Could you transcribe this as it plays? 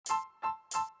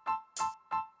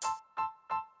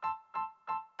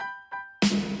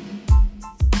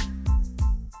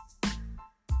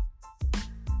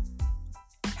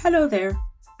Hello there,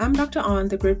 I'm Dr. An,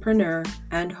 the Gritpreneur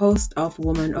and host of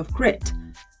Woman of Grit,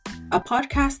 a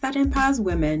podcast that empowers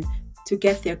women to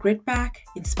get their grit back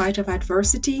in spite of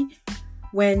adversity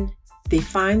when they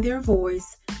find their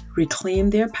voice, reclaim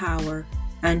their power,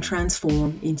 and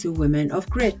transform into women of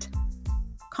grit.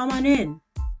 Come on in,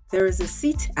 there is a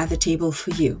seat at the table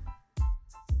for you.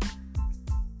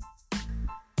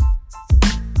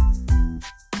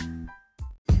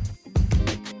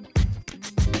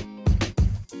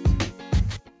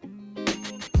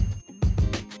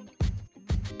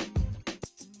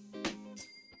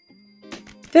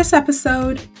 This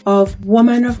episode of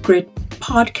Woman of Grit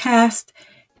podcast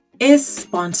is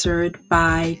sponsored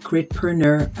by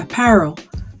Gritpreneur Apparel,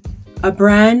 a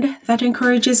brand that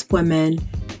encourages women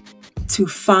to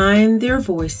find their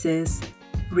voices,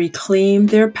 reclaim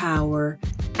their power,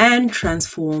 and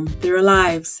transform their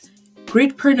lives.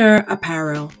 Gritpreneur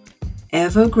Apparel,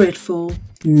 ever grateful,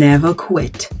 never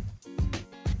quit.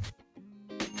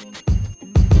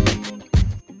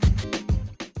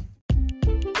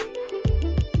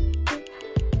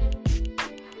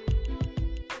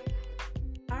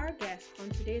 On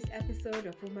today's episode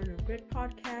of Woman of Grit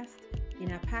podcast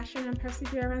in our Passion and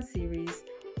Perseverance series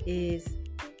is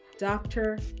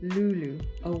Dr. Lulu,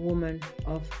 a woman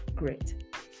of grit.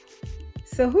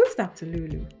 So who is Dr.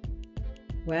 Lulu?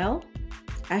 Well,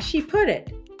 as she put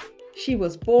it, she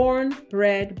was born,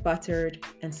 bred, buttered,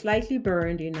 and slightly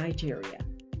burned in Nigeria.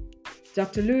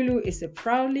 Dr. Lulu is a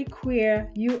proudly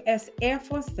queer U.S. Air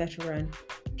Force veteran,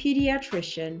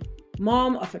 pediatrician,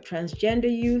 mom of a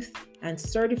transgender youth, and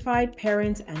certified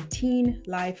parent and teen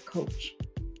life coach.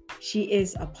 She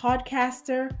is a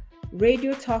podcaster,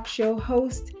 radio talk show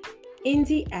host,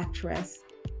 indie actress,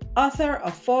 author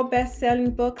of 4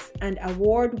 best-selling books, and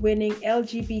award-winning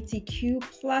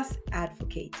LGBTQ+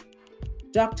 advocate.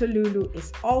 Dr. Lulu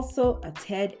is also a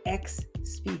TEDx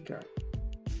speaker.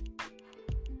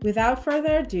 Without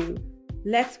further ado,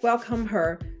 let's welcome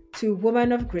her to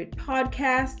Woman of Grit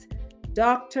podcast,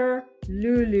 Dr.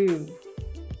 Lulu.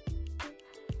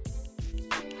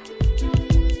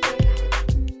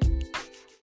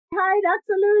 Hi,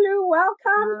 Dr. Lulu.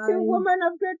 Welcome to Woman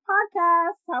of Grit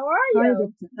podcast. How are you? Hi,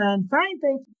 Dr. I'm fine,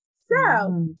 thank you.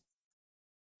 So,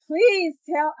 please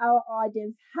tell our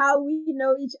audience how we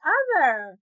know each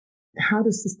other. How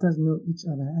do sisters know each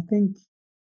other? I think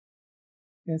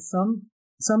there's some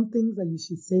things that you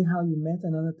should say how you met,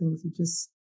 and other things you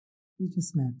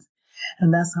just met.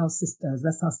 And that's how sisters,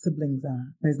 that's how siblings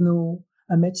are. There's no,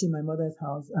 I met you in my mother's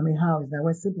house. House, that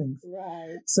we're siblings.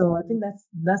 Right. So I think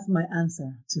that's my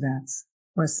answer to that.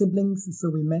 We're siblings,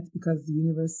 so we met because the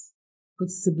universe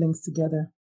puts siblings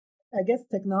together. I guess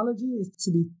technology is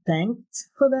to be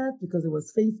thanked for that because it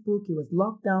was Facebook, it was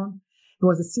lockdown. It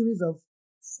was a series of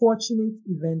fortunate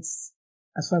events,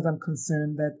 as far as I'm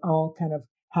concerned, that all kind of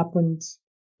happened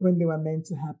when they were meant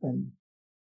to happen.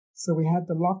 So we had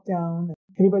the lockdown,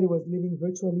 everybody was living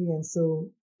virtually, and so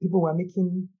people were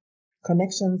making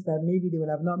connections that maybe they would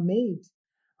have not made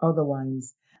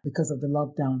otherwise because of the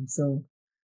lockdown. So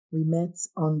we met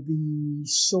on the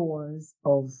shores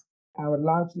of our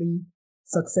largely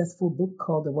successful book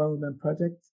called The One Woman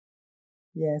Project.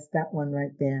 Yes, that one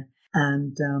right there.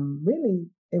 And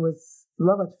really, it was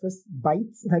love at first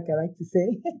bite, like I like to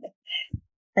say.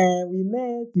 And we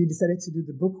met, you decided to do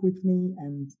the book with me,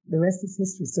 and the rest is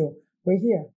history. So we're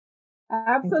here.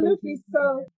 Absolutely.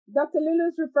 So Dr. Lulu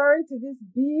is referring to this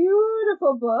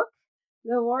beautiful book,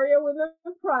 The Warrior Women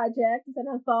Project. It's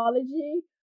an anthology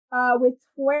with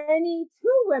 22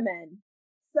 women.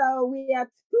 So we have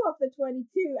 2 of the 22,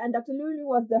 and Dr. Lulu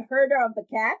was the herder of the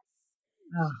cats.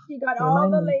 She got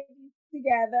all the ladies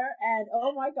together, and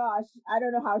oh my gosh, I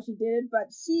don't know how she did it,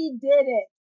 but she did it.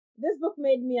 This book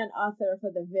made me an author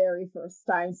for the very first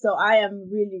time, so I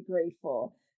am really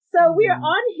grateful. So we are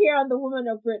on here on the Woman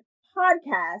of Grit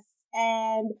podcast,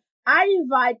 and I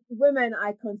invite women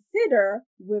I consider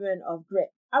women of grit.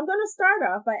 I'm going to start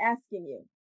off by asking you,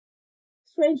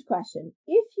 strange question.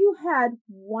 If you had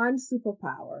one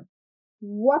superpower,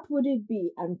 what would it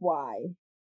be and why?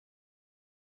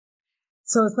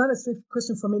 So it's not a strange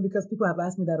question for me because people have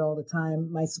asked me that all the time.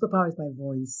 My superpower is my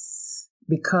voice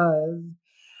because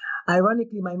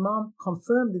ironically, my mom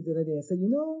confirmed it the other day. I said,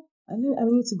 I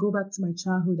need to go back to my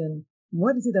childhood and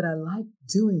what is it that I like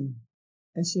doing?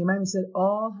 And she reminded me, said,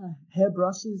 all her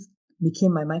hairbrushes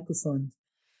became my microphone.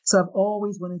 So I've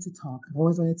always wanted to talk. I've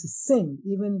always wanted to sing,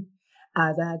 even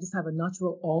as I just have a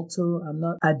natural alto. I'm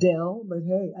not Adele, but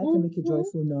hey, I can make a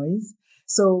joyful noise.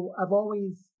 So I've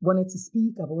always wanted to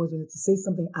speak. I've always wanted to say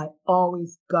something. I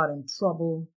always got in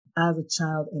trouble as a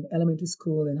child in elementary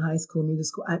school, in high school, middle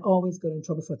school, I always got in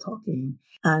trouble for talking.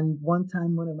 And one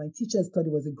time, one of my teachers thought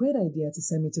it was a great idea to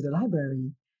send me to the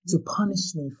library to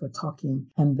punish me for talking.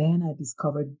 And then I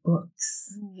discovered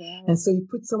books. Oh, wow. And so you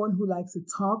put someone who likes to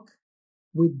talk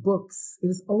with books, it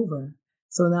was over.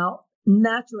 So now,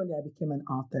 naturally, I became an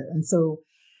author. And so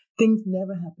things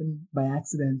never happen by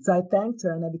accident. So I thanked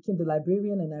her and I became the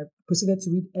librarian and I proceeded to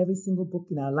read every single book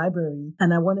in our library.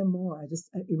 And I wanted more. I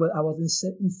was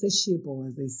insatiable,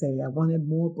 as they say. I wanted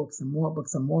more books and more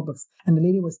books and more books. And the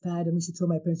lady was tired of me. She told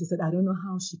my parents, she said, I don't know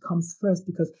how she comes first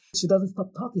because she doesn't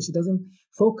stop talking. She doesn't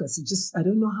focus. I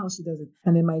don't know how she does it.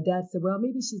 And then my dad said, well,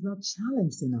 maybe she's not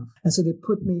challenged enough. And so they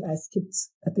put me, I skipped,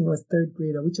 I think it was third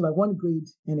grade or whichever, one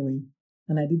grade anyway.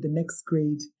 And I did the next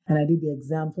grade and I did the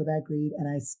exam for that grade and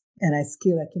I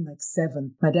scaled, I came like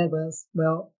 7. My dad was,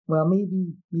 well,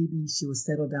 maybe she will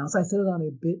settle down. So I settled down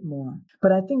a bit more.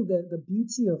 But I think the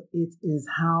beauty of it is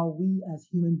how we as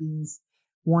human beings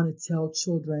want to tell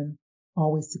children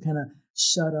always to kind of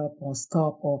shut up or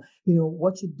stop or,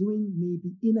 what you're doing may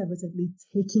be inadvertently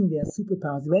taking their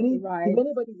superpowers. If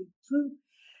anybody is a true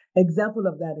example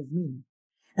of that is me.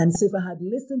 And so if I had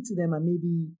listened to them and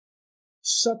maybe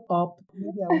shut up,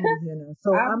 maybe I won't be here now. So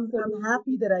I'm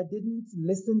happy that I didn't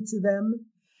listen to them.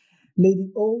 Lady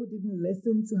O didn't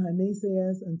listen to her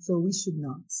naysayers, and so we should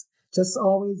not. Just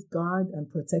always guard and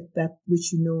protect that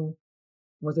which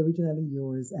was originally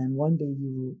yours, and one day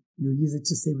you use it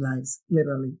to save lives,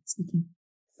 literally speaking.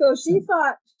 So she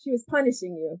thought she was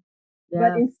punishing you,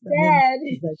 but instead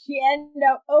she ended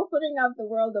up opening up the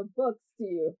world of books to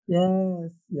you.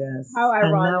 Yes. How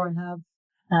ironic. And now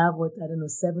I have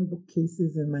 7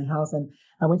 bookcases in my house, and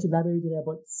I went to the library today. I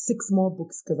bought 6 more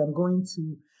books because I'm going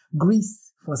to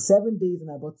Greece for 7 days, and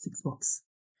I bought 6 books.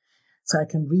 So I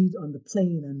can read on the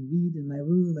plane and read in my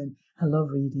room, and I love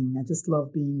reading. I just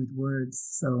love being with words.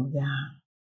 So, yeah.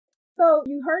 So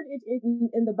you heard it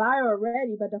in the bio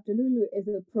already, but Dr. Lulu is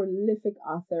a prolific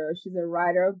author. She's a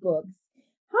writer of books.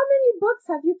 How many books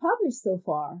have you published so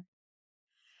far?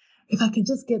 If I can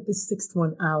just get this 6th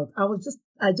one out.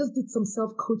 I just did some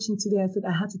self-coaching today. I said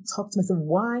I had to talk to myself.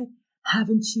 Why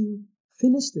haven't you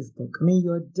finished this book? I mean,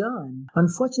 you're done.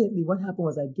 Unfortunately, what happened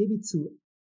was I gave it to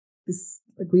this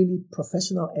really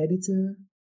professional editor.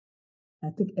 I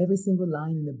think every single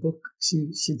line in the book,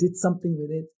 she did something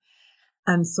with it.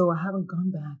 And so I haven't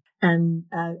gone back. And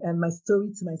my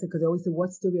story to myself, because I always say, what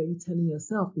story are you telling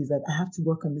yourself? Is that I have to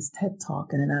work on this TED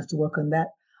Talk, and then I have to work on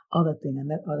that other thing,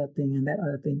 and that other thing, and that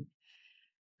other thing.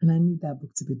 And I need that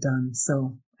book to be done.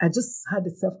 So I just had a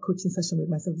self-coaching session with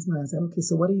myself this morning. I said, okay,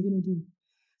 so what are you going to do?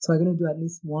 So I'm going to do at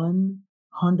least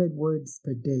 100 words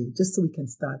per day, just so we can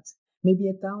start. Maybe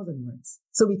 1,000 words,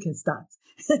 so we can start.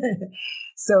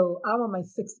 So I'm on my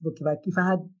 6th book. If I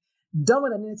had done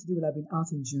what I needed to do, it would have been out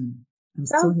in June.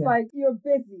 Sounds like you're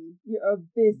busy. You're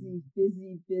busy.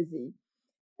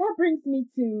 That brings me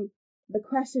to the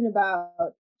question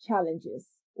about challenges.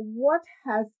 What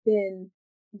has been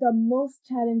the most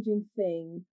challenging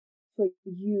thing for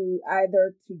you,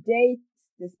 either to date,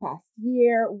 this past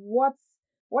year? What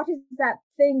is that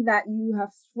thing that you have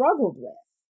struggled with?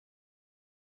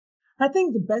 I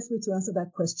think the best way to answer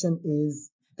that question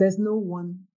is there's no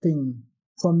one thing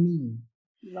for me.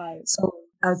 Right. So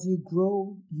as you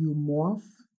grow, you morph,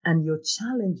 and your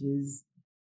challenges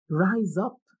rise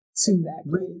up to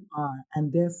where you are.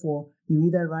 And therefore, you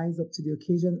either rise up to the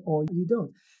occasion or you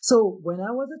don't. So when I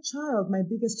was a child, my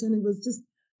biggest challenge was just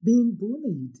being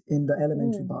bullied in the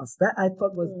elementary bus. That I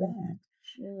thought was bad.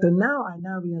 So now I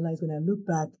realize when I look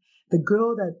back, the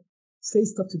girl that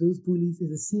faced up to those bullies is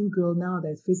the same girl now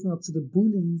that's facing up to the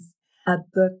bullies at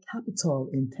the Capitol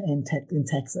in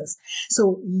Texas.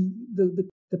 So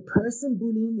the person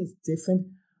bullying is different,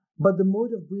 but the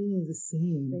mode of bullying is the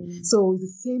same. So it's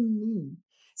the same me.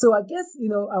 So I guess,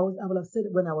 I would have said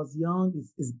when I was young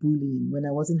is bullying. When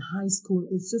I was in high school,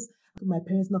 it's just my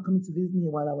parents not coming to visit me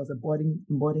while I was in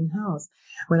boarding house.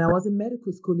 When I was in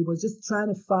medical school, it was just trying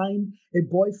to find a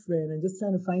boyfriend and just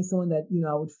trying to find someone that,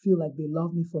 I would feel like they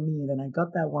love me for me. And then I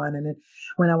got that one. And then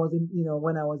when I was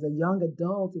when I was a young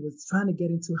adult, it was trying to get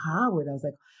into Howard. I was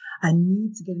like, I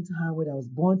need to get into Howard. I was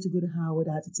born to go to Howard.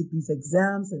 I had to take these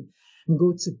exams and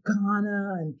go to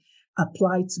Ghana and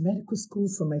apply to medical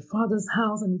schools from my father's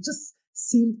house. And it just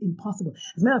seemed impossible.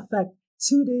 As a matter of fact,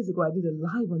 2 days ago, I did a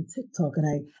live on TikTok, and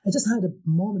I just had a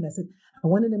moment. I said, I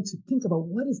wanted them to think about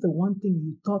what is the one thing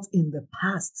you thought in the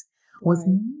past was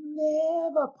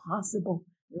never possible.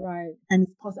 Right. And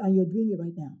it's possible, and you're doing it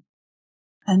right now.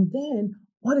 And then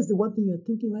what is the one thing you're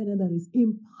thinking right now that is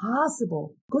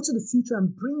impossible? Go to the future and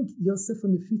bring yourself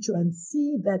from the future and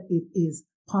see that it is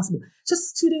possible.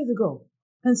 Just 2 days ago,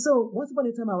 And so once upon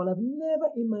a time, I would have never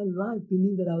in my life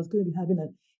believed that I was going to be having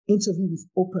an interview with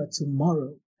Oprah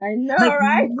tomorrow. I know, Like,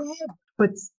 right? never.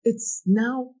 But it's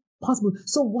now possible.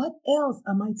 So what else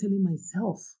am I telling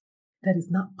myself that is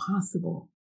not possible?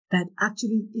 That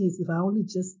actually is, if I only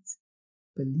just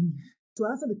believe. To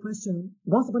answer the question,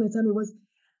 once upon a time, it was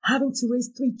having to raise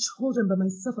 3 children by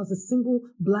myself as a single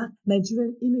Black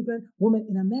Nigerian immigrant woman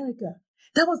in America.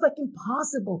 That was like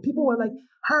impossible. People were like,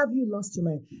 have you lost your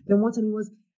mind? Then one time it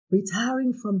was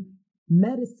retiring from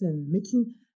medicine,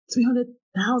 making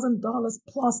 $300,000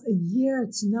 plus a year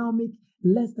to now make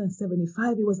less than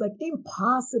 75. It was like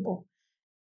impossible.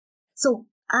 So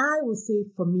I will say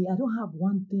for me, I don't have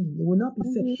one thing. It will not be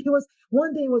fair. It was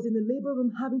one day I was in the labor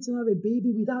room having to have a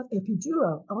baby without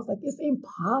epidural. I was like, it's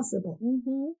impossible.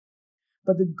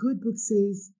 But the good book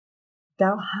says,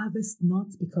 thou havest not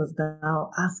because thou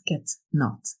askest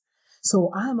not. So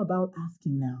I am about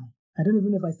asking now. I don't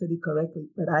even know if I said it correctly,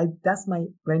 but that's my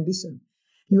rendition.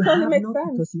 You totally have makes not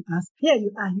sense. because you ask. Yeah,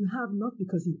 you have not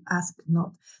because you ask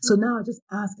not. So now I just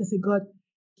ask, I say, God,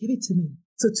 give it to me.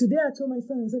 So today I told my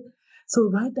son, I said, so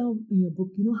write down in your book,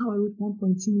 you know how I wrote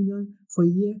 1.2 million for a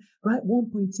year? Write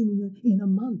 1.2 million in a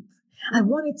month. I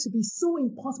want it to be so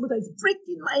impossible that it's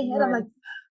breaking my head. Right. I'm like,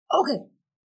 okay.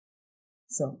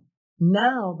 So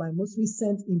now my most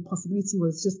recent impossibility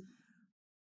was just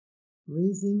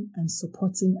raising and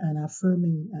supporting and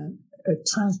affirming a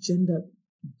transgender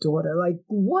daughter. Like,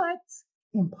 what?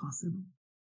 Impossible.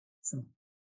 So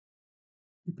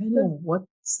depending on what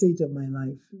stage of my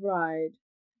life, right,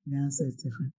 the answer is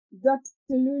different.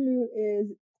 Dr. Lulu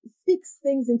speaks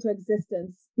things into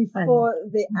existence before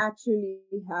they actually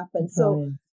happen.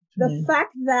 So the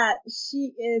fact that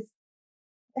she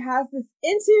has this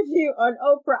interview on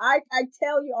Oprah, I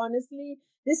tell you honestly,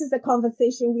 this is a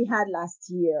conversation we had last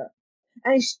year.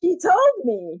 And she told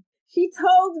me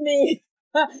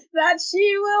that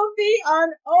she will be on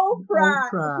Oprah.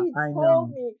 She told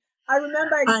me. I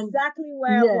remember exactly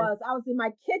where it was. I was in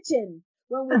my kitchen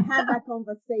when we had that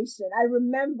conversation. I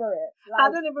remember it. Like,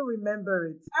 I don't even remember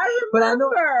it. I remember. But I know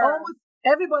almost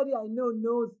everybody I know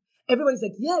knows. Everybody's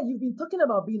like, yeah, you've been talking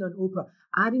about being on Oprah.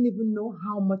 I didn't even know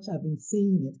how much I've been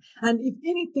saying it. And if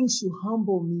anything should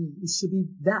humble me, it should be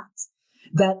that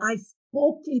I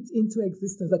spoke it into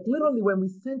existence. Like literally when we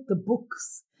sent the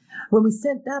books, when we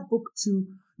sent that book to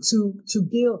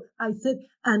Gail, I said,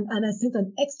 and I sent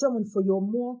an extra one for your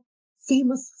more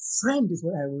famous friend is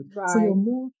what I wrote. Right. For your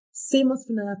more famous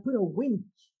friend, and I put a wink.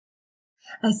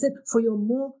 I said, for your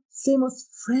more famous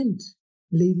friend,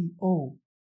 Lady O.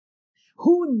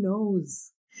 Who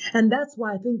knows? And that's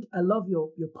why I think I love your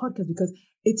podcast, because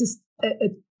it is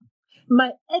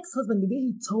my ex-husband, the day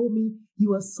he told me,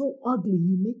 you are so ugly,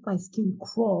 you make my skin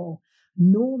crawl.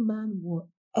 No man will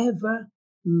ever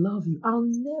love you. I'll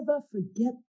never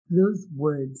forget those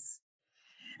words.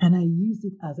 And I used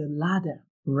it as a ladder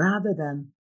rather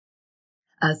than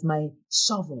as my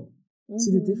shovel.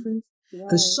 See the difference? Right.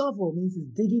 The shovel means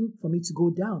it's digging for me to go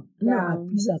down. No, I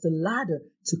use it as a ladder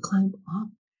to climb up.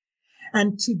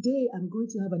 And today I'm going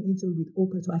to have an interview with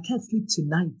Oprah. So I can't sleep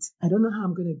tonight. I don't know how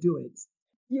I'm going to do it.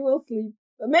 You will sleep.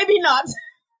 Maybe not.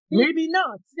 Maybe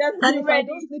not. Just and if ready. I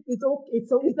don't sleep, it's okay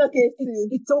too.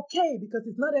 It's okay because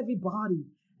it's not everybody.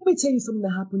 Let me tell you something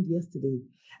that happened yesterday.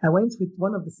 I went with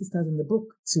one of the sisters in the book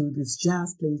to this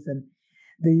jazz place, and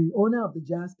the owner of the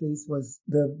jazz place was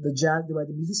the jazz. They were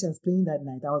the musicians playing that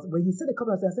night. When he said a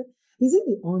couple of times, I said, "Is it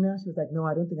the owner?" She was like, "No,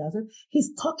 I don't think." I said,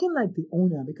 "He's talking like the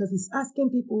owner because he's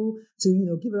asking people to,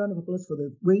 give a round of applause for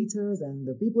the waiters and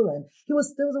the people." And there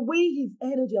was a way his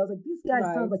energy. I was like, "This guy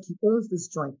sounds like he owns this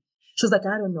joint." She was like,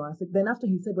 "I don't know." I said, then after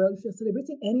he said, "Well, if you're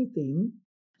celebrating anything,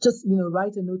 just,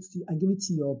 write a note and give it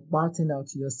to your bartender or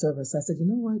to your server." So I said, "You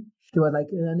know what?" They were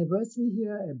like, an anniversary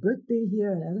here, a birthday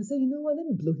here. And I said, "You know what? Let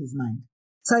me blow his mind."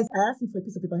 So I asked him for a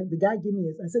piece of paper. The guy gave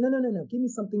me I said, no, give me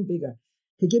something bigger.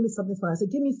 He gave me something small. I said,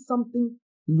 give me something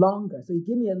longer. So he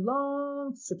gave me a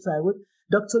long strip. So I wrote,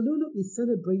 Dr. Lulu is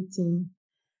celebrating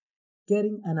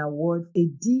getting an award, a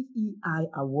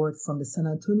DEI award from the San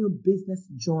Antonio Business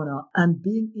Journal, and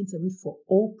being interviewed for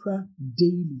Oprah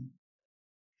Daily.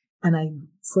 And I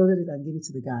folded it and gave it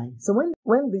to the guy. So when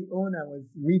the owner was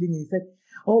reading, he said,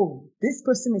 "Oh, this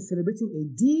person is celebrating a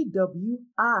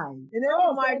DWI." And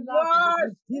oh my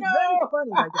God! He's very funny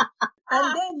like that. And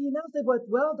then he now said, "But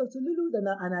well, Dr. Lulu,"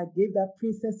 and I gave that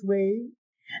princess wave.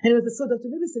 And it was so Dr.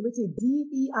 Lulu is celebrating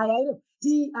DEI,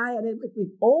 DEI, and then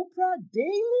with Oprah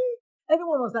Daily.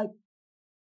 Everyone was like,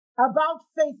 about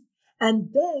face. And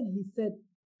then he said,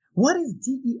 "What is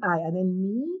DEI?" And then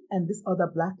me and this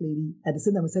other Black lady at the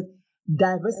same time we said,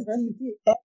 diversity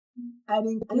and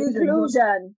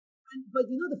inclusion. But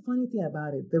you know the funny thing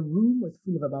about it, the room was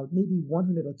full of about maybe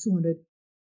 100 or 200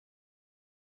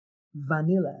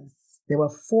 vanillas. There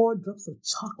were 4 drops of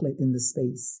chocolate in the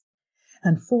space,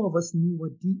 and 4 of us knew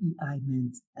what DEI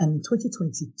meant. And in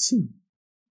 2022,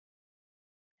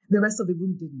 the rest of the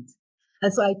room didn't.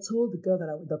 And so I told the girl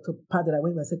Dr. Pat, that I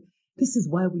went with, I said, this is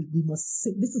why we must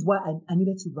sit. This is why I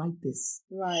needed to write this.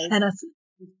 Right. And as soon as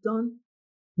he was done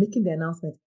making the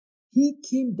announcement, he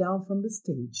came down from the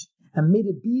stage and made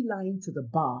a beeline to the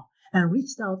bar and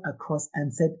reached out across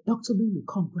and said, Dr. Lulu,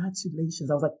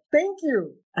 congratulations. I was like, thank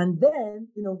you. And then,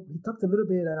 we talked a little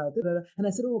bit and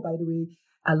I said, oh, by the way,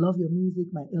 I love your music.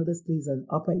 My eldest plays an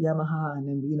opera at Yamaha, and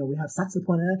then, we have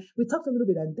saxophone. And we talked a little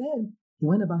bit, and then he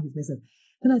went about his business.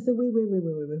 Then I said, wait,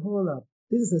 hold up.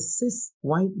 This is a cis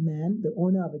white man, the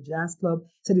owner of a jazz club,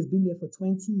 said he's been there for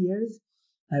 20 years.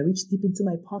 I reached deep into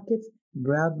my pocket,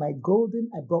 grabbed my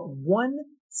I brought one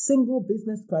single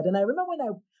business card. And I remember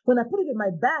when I put it in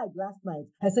my bag last night,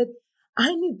 I said,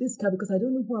 I need this card because I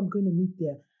don't know who I'm going to meet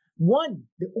there.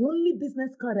 The only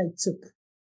business card I took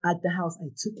at the house,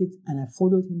 I took it and I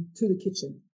followed him to the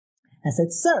kitchen. I said,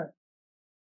 sir,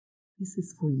 this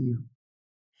is for you.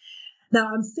 Now,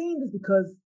 I'm saying this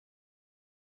because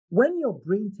when your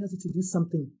brain tells you to do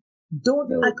something,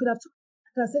 I could have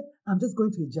said, I'm just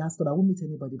going to a jazz club. I won't meet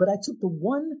anybody. But I took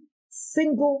the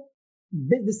same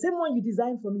one you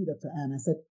designed for me, Dr. Anne. I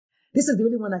said, this is the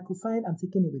only one I could find. I'm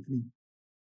taking it with me.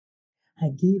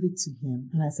 I gave it to him.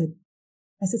 And I said,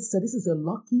 sir, this is a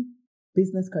lucky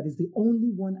business card. It's the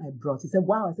only one I brought. He said,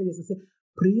 wow. I said, yes. I said,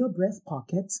 put in your breast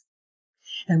pocket.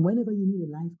 And whenever you need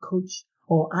a life coach,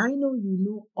 or I know you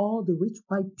know all the rich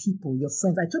white people, your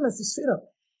friends, I told him straight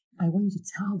up, I want you to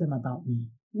tell them about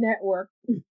me. Network.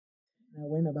 I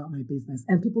went about my business,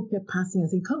 and people kept passing and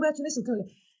saying, congratulations.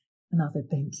 And I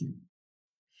said, thank you.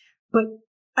 But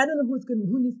I don't know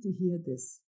who needs to hear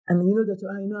this. And Dr.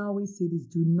 I always say this,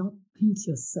 do not think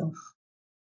yourself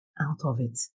out of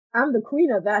it. I'm the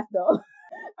queen of that though.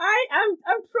 I'm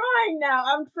trying now.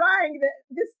 I'm trying.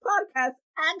 This podcast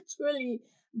actually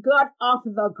got off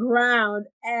the ground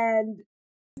and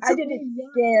I did it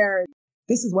scared.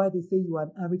 This is why they say you are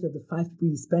an average of the 5 people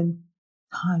you spend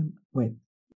time with.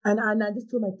 And I just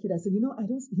told my kid, I said,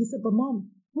 he said, but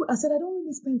mom, I said, I don't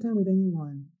really spend time with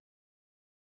anyone.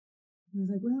 He was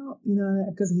like, well,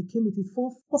 because he came with his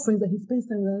four friends that he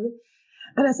spends time with.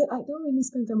 And I said, I don't really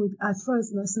spend time with, as far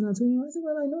as San Antonio. I said,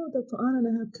 well, I know Dr. Anna and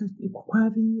I have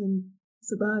Kwavi and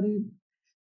it's about it.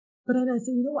 But then I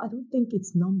said, I don't think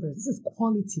it's numbers. This is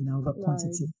quality now over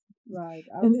quantity. Right.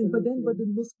 Absolutely. But the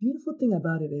most beautiful thing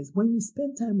about it is when you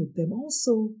spend time with them,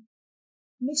 also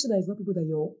make sure that it's not people that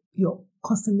you're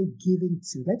constantly giving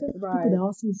to. Like people that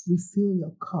also refill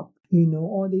your cup,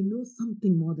 or they know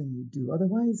something more than you do.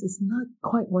 Otherwise, it's not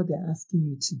quite what they're asking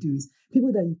you to do. It's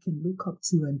people that you can look up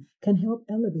to and can help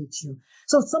elevate you.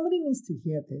 So somebody needs to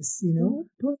hear this, Mm-hmm.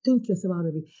 Don't think yourself out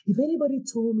of it. If anybody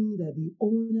told me that the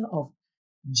owner of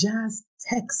Jazz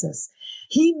Texas,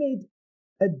 he made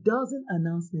a dozen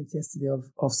announcements yesterday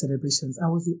of celebrations, I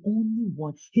was the only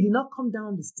one. He did not come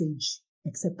down the stage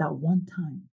except that one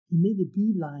time. He made a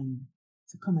beeline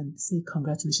to come and say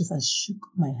congratulations and shook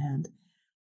my hand.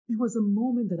 It was a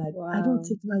moment that I don't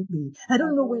take lightly. I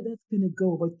don't know where that's going to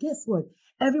go, but guess what?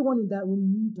 Everyone in that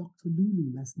room knew Dr.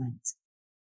 Lulu last night.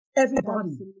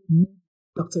 Everybody knew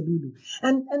Dr. Lulu.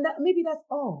 And that maybe that's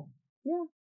all. Yeah.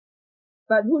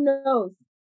 But who knows?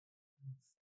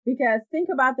 Because think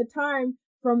about the time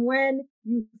from when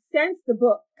you sent the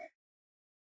book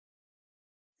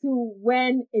to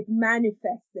when it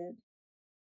manifested,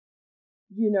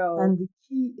 And the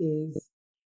key is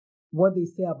what they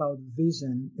say about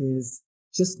vision is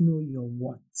just know your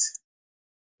what.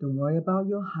 Don't worry about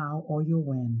your how or your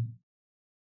when.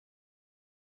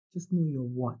 Just know your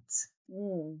what.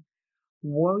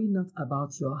 Worry not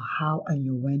about your how and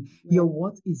your when. Your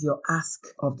what is your ask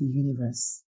of the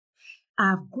universe.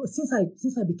 Since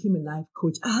I became a life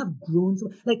coach, I have grown.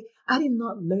 I did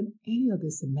not learn any of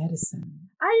this in medicine.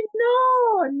 I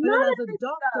know. But as a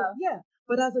doctor,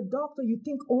 but as a doctor, you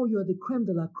think, oh, you're the creme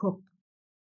de la crop.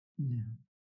 No.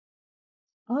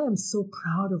 I am so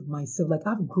proud of myself.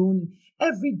 I've grown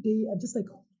every day. I'm just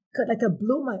I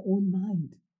blow my own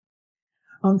mind.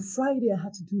 On Friday, I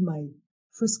had to do my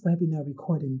first webinar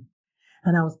recording.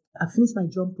 And I finished my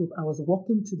jump rope. I was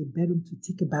walking to the bedroom to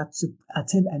take a bath to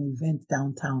attend an event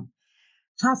downtown.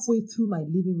 Halfway through my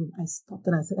living room, I stopped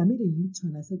and I said, I made a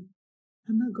U-turn. I said,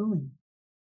 I'm not going.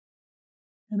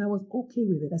 And I was okay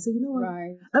with it. I said, you know what?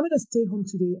 Right. I'm going to stay home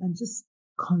today and just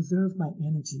conserve my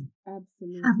energy.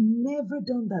 Absolutely. I've never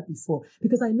done that before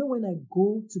because I know when I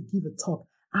go to give a talk,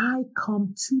 I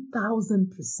come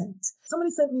 2000%.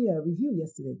 Somebody sent me a review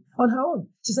yesterday on her own.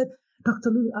 She said, Dr.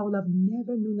 Lulu, I would have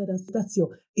never known that that's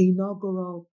your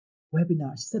inaugural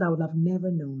webinar. She said, I would have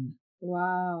never known.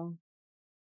 Wow.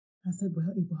 I said,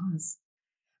 well, it was.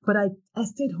 But I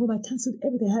stayed home. I canceled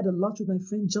everything. I had a lot with my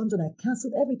friend John. I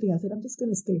canceled everything. I said, I'm just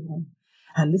going to stay home.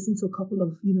 I listened to a couple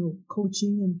of,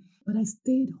 coaching, but I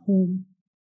stayed home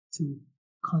to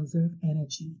conserve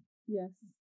energy. Yes.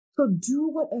 So do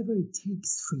whatever it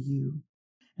takes for you.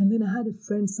 And then I had a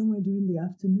friend somewhere during the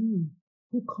afternoon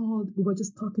who called. We were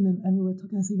just talking and we were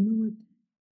talking. I said, you know what?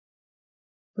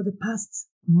 For the past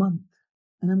month,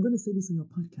 and I'm going to say this on your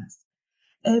podcast,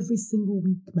 every single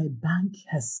week, my bank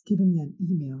has given me an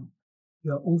email.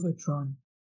 You're overdrawn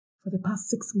for the past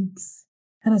 6 weeks.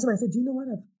 And I said, do you know what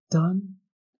I've done?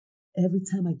 Every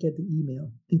time I get the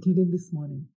email, including this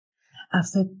morning, I've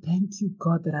said, thank you,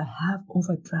 God, that I have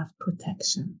overdraft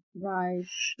protection. Right.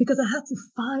 Because I had to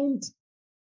find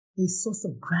a source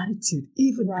of gratitude,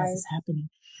 even as it's happening.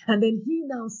 And then he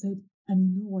now said,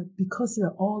 and you know what? Because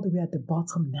you're all the way at the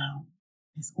bottom now,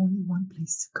 there's only one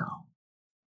place to go.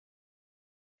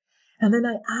 And then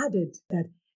I added that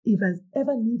if I've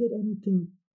ever needed anything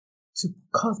to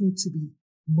cause me to be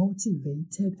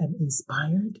motivated and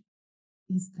inspired,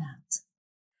 is that.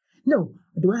 No,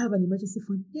 do I have an emergency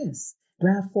fund? Yes. Do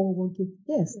I have 401k?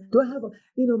 Yes. Do I have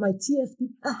my TSP?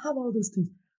 I have all those things.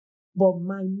 But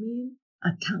my main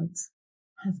account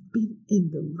has been in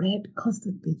the red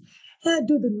constantly. And I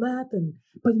do the math,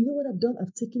 but you know what I've done?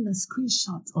 I've taken a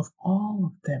screenshot of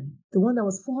all of them. The one that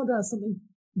was $400 and something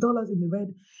in the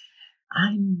red.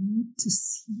 I need to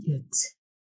see it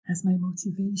as my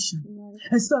motivation. Right.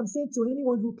 And so I'm saying to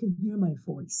anyone who can hear my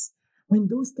voice, when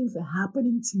those things are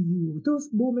happening to you, those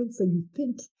moments that you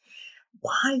think,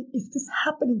 why is this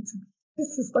happening to me?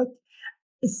 This is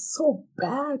it's so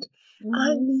bad. Mm-hmm.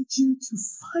 I need you to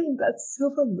find that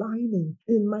silver lining.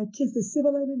 In my case, the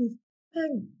silver lining is,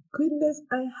 thank goodness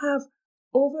I have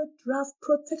overdraft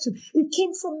protection. It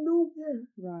came from nowhere.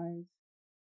 Right.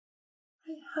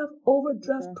 I have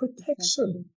overdraft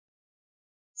protection.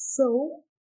 So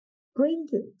bring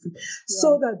it. Yeah.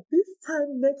 So that this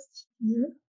time next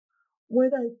year,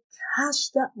 when I cash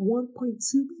that 1.2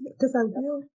 million, because I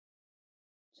will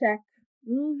check.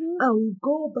 Mm-hmm. I will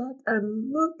go back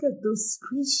and look at those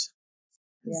screenshots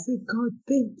and say, God,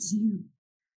 thank you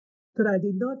that I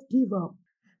did not give up,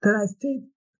 that I stayed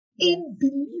in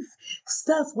belief.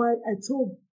 So that's why I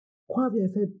told Kwame,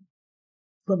 I said,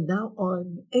 from now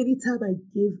on, anytime I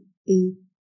give a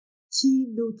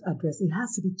keynote address, it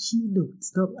has to be keynote.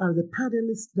 Now, as the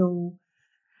panelists know,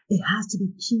 it has to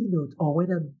be keynote, or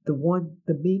when I'm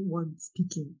the main one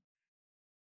speaking,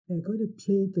 they're going to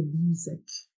play the music.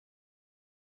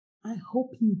 I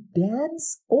hope you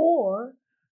dance or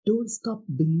don't stop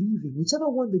believing, whichever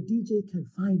one the DJ can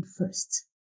find first.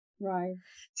 Right.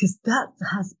 Because that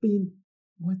has been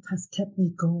what has kept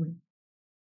me going.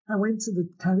 I went to the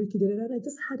karaoke dinner and I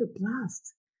just had a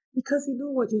blast. Because you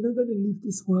know what? You're not going to leave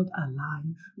this world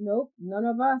alive. Nope. None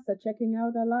of us are checking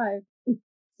out alive.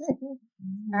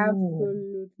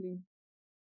 Absolutely.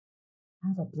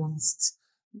 Have a blast.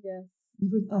 Yes.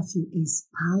 Even as you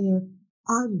inspire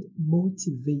and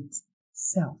motivate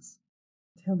self.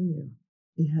 I'm telling you,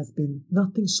 it has been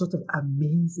nothing short of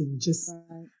amazing. Just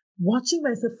watching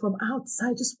myself from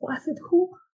outside, just I said, who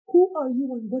are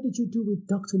you and what did you do with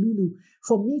Dr. Lulu?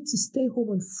 For me to stay home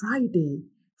on Friday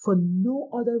for no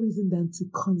other reason than to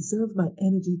conserve my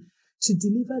energy to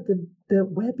deliver the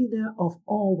webinar of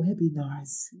all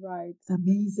webinars. Right. It's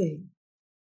amazing.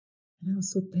 And I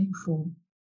was so thankful.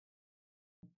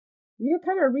 You're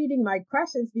kind of reading my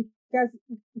questions because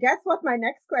guess what my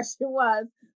next question was?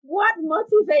 What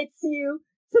motivates you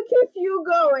to keep you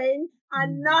going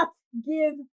and not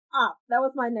give up? That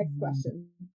was my next question.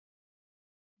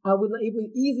 It would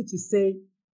be easy to say,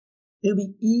 it'll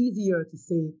be easier to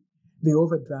say the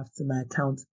overdraft to my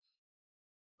account.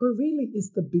 But really, it's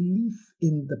the belief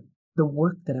in the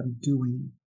work that I'm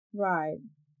doing. Right.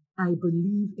 I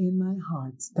believe in my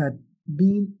heart that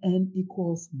being N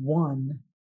equals 1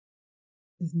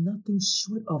 is nothing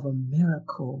short of a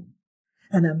miracle.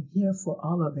 And I'm here for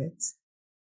all of it.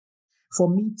 For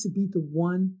me to be the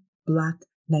one Black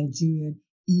Nigerian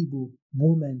Igbo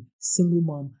woman, single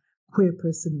mom, queer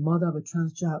person, mother of a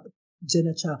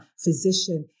transgender child,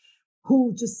 physician,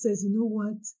 who just says, you know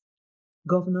what,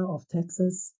 Governor of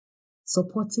Texas,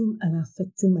 supporting and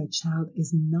affecting my child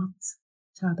is not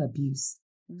child abuse.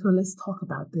 So let's talk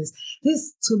about this.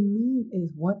 This, to me, is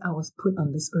what I was put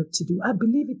on this earth to do. I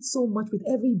believe it so much with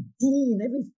every being,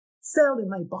 every cell in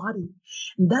my body.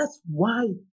 And that's why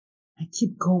I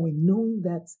keep going, knowing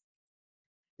that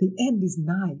The end is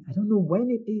nigh. I don't know when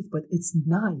it is, but it's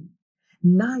nigh.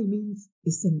 Nigh means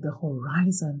it's in the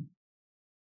horizon.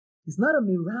 It's not a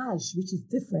mirage, which is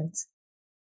different.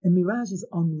 A mirage is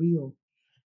unreal.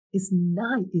 It's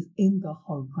nigh, is in the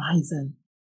horizon.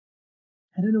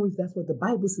 I don't know if that's what the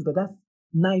Bible says, but that's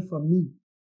nigh for me.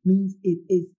 Means it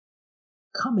is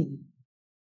coming.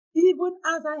 Even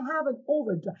as I have an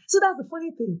overdrive. So that's the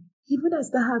funny thing. Even as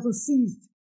that hasn't ceased,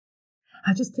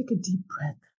 I just take a deep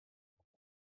breath.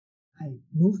 I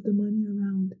move the money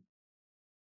around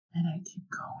and I keep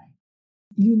going.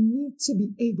 You need to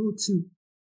be able to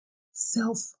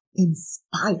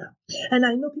self-inspire. And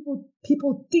I know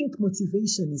people think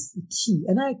motivation is the key.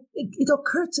 And it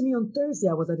occurred to me on Thursday.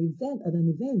 I was at an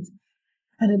event,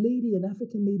 and a lady, an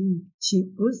African lady, she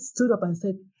stood up and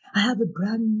said, "I have a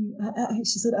brand new."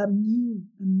 She said, "I'm new,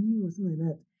 or something like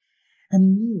that.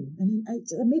 I'm new." And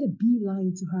then I made a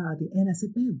beeline to her at the end. I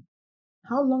said, "Ma'am,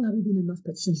 how long have you been in nurse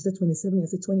practitioner?" She said 27 years.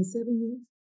 I said, 27 years?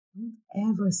 Don't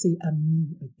ever say I'm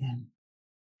new again.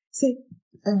 Say,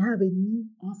 I have a new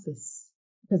office,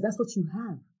 because that's what you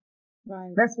have.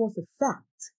 Right. That's what's a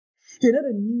fact. You're not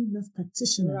a new nurse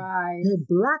practitioner. Right. You're a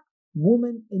Black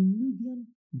woman, a Nubian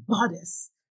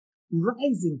goddess,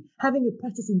 rising, having a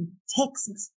practice in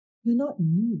Texas. You're not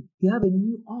new. You have a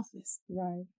new office.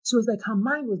 Right. She was like, her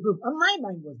mind was blown. My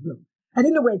mind was blown. I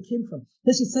didn't know where it came from.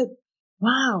 Then she said,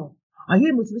 "Wow, are you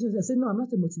a motivational?" I said, "No, I'm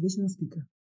not a motivational speaker.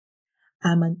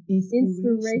 I'm an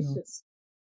inspirational."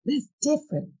 That's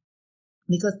different,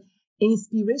 because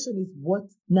inspiration is what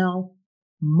now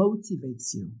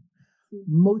motivates you.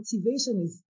 Motivation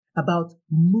is about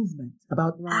movement,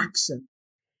 about action.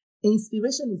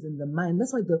 Inspiration is in the mind.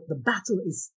 That's why the battle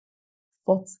is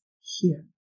fought here.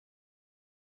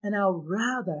 And I'll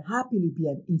rather happily be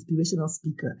an inspirational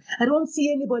speaker. I don't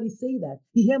see anybody say that.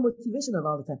 You hear motivational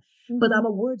all the time. Mm-hmm. But I'm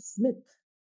a wordsmith.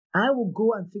 I will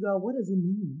go and figure out, what does it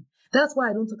mean? That's why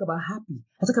I don't talk about happy.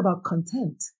 I talk about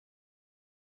content.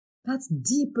 That's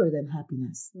deeper than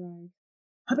happiness. Right.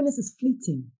 Happiness is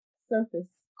fleeting.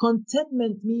 Surface.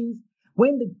 Contentment means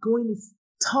when the going is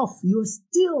tough, you're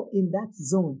still in that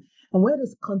zone. And where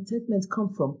does contentment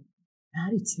come from?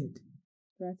 Attitude.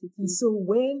 Gratitude. And so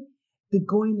when the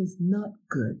going is not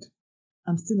good,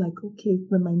 I'm still like, okay,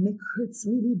 when my neck hurts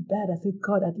really bad, I say,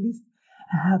 God, at least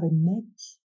I have a neck.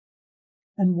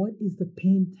 And what is the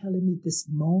pain telling me this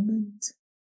moment?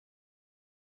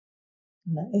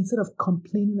 And instead of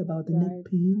complaining about the neck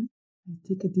pain, I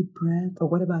take a deep breath or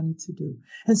whatever I need to do.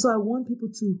 And so I want people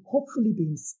to hopefully be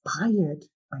inspired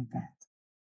by that.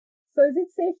 So is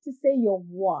it safe to say your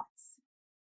what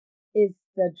is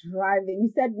the driving? You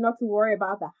said not to worry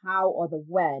about the how or the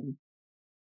when,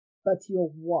 but your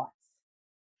what.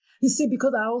 You see,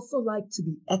 because I also like to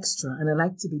be extra and I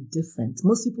like to be different.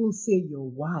 Most people say your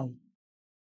why.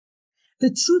 The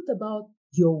truth about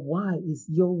your why is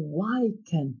your why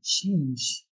can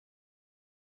change.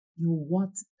 Your what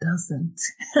doesn't.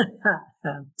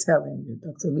 I'm telling you,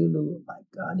 Dr. Lulu, oh my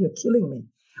God, you're killing me.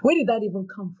 Where did that even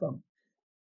come from?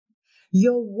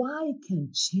 Your why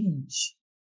can change,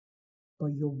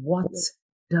 but your what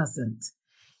doesn't.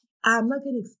 I'm not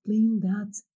going to explain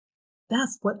that.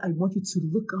 That's what I want you to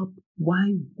look up.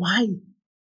 Why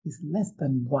is less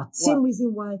than what. Same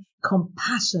reason why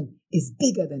compassion is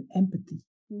bigger than empathy.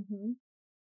 Mm-hmm.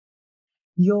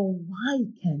 Your why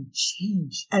can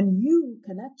change, and you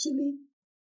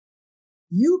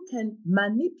can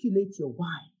manipulate your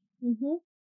why. Mm-hmm.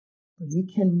 But you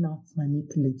cannot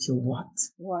manipulate your what.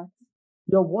 What?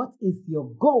 Your what is your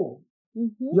goal.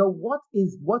 Mm-hmm. Your what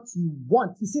is what you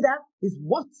want. You see that? It's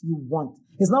what you want.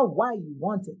 It's not why you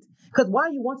want it. Because why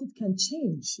you want it can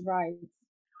change. Right.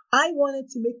 I wanted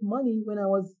to make money when I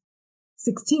was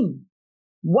 16.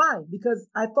 Why? Because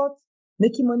I thought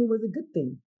making money was a good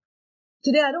thing.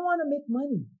 Today, I don't want to make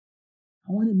money.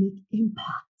 I want to make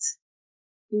impact.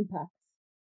 Impact.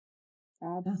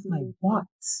 Absolutely. That's my what.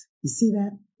 You see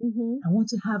that? Mm-hmm. I want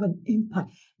to have an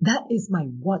impact. That is my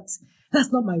what.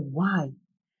 That's not my why.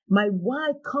 My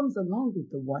why comes along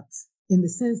with the what, in the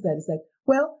sense that it's like,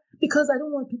 well, because I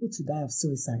don't want people to die of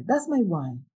suicide. That's my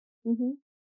why. Mm-hmm.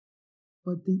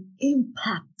 But the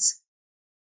impact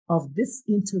of this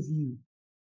interview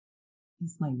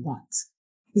is my what.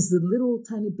 It's the little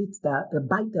tiny bit the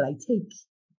bite that I take,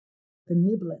 the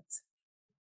niblet.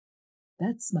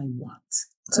 That's my what.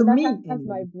 To me, that's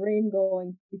my brain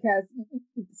going, because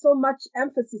so much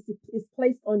emphasis is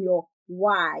placed on your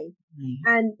why.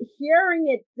 And hearing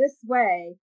it this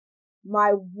way,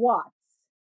 my what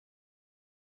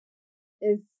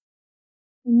is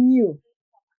new.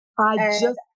 I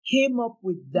just came up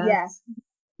with that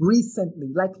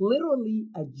recently. Like literally,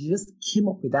 I just came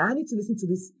up with that. I need to listen to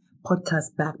this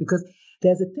podcast back because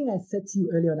there's a thing I said to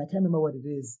you earlier and I can't remember what it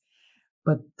is,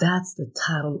 but that's the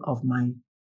title of my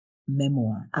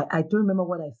memoir. I don't remember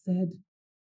what I said,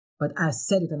 but I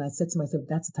said it and I said to myself,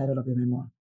 that's the title of the memoir.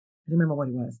 I don't remember what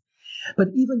it was. But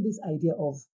even this idea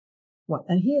of what,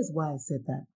 and here's why I said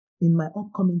that. In my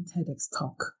upcoming TEDx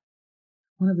talk,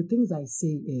 one of the things I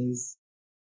say,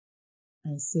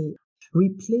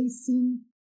 replacing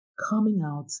coming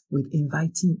out with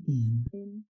inviting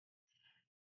in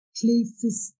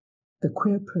places the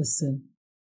queer person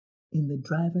in the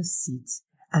driver's seat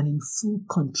and in full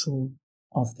control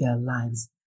of their lives,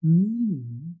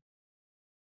 meaning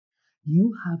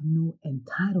you have no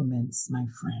entitlements, my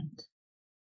friend.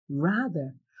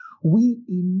 Rather, we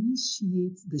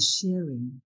initiate the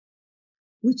sharing,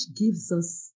 which gives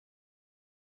us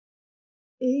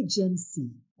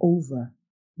agency over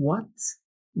what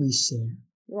we share.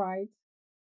 Right.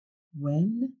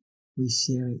 When we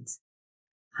share it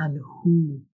and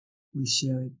who we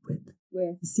share it with.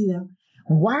 You see that?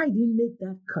 Why didn't make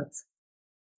that cut?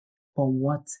 But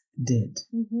what did?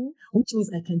 Mm-hmm. Which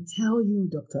means I can tell you,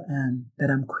 Dr. Anne, that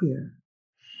I'm queer.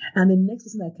 And the next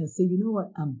person I can say, you know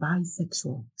what? I'm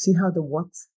bisexual. See how the what?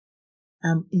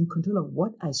 I'm in control of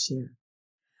what I share.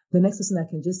 The next person I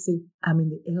can just say, I'm in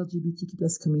the LGBTQ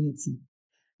plus community.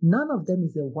 None of them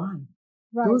is a why.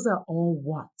 Right. Those are all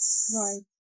whats. Right.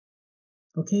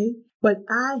 Okay? But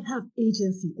I have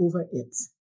agency over it.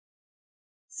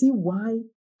 See why,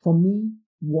 for me,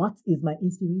 what is my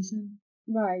inspiration?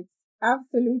 Right.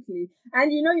 Absolutely.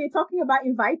 And you're talking about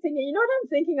inviting, and you know what I'm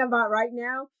thinking about right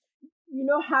now? You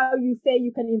know how you say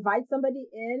you can invite somebody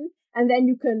in and then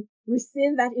you can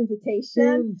rescind that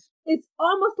invitation? It's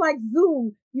almost like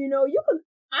Zoom.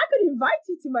 I could invite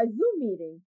you to my Zoom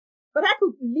meeting, but I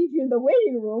could leave you in the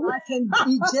waiting room. I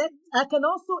can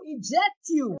also eject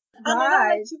you. I may not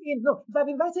let you in. No, if I've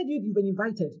invited you, you've been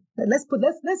invited. Let's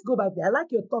go back there. I like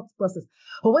your thought process.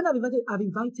 But when I've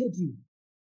invited you.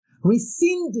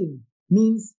 Rescinding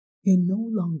means you're no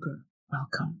longer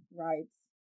welcome. Right.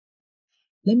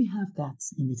 Let me have that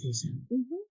invitation.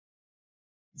 Mm-hmm.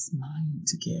 It's mine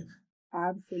to give.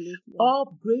 Absolutely.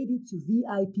 Upgraded to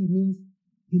VIP means,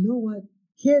 you know what?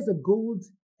 Here's a gold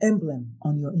emblem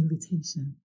on your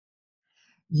invitation.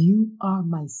 You are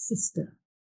my sister.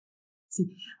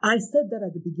 See, I said that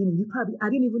at the beginning. I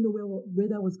didn't even know where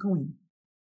that was going.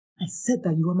 I said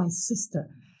that you are my sister.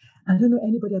 I don't know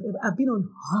anybody I've been on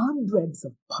hundreds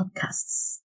of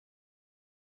podcasts.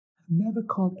 I've never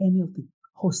called any of the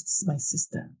hosts my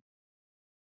sister.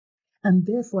 And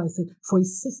therefore I said, for a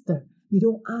sister, you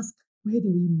don't ask, where do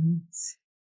we meet?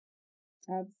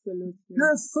 Absolutely.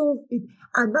 And so it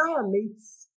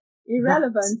annihilates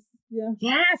irrelevance. Yeah.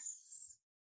 Yes.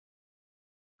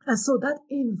 And so that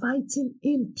inviting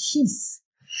in peace.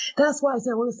 That's why I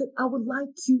said, I will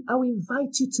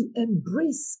invite you to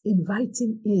embrace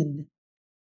inviting in.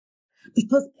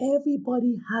 Because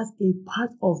everybody has a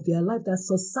part of their life that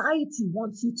society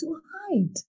wants you to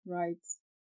hide. Right.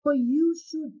 But you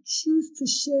should choose to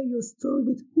share your story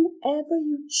with whoever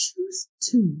you choose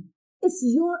to. It's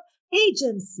your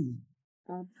agency.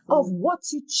 Of what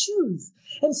you choose.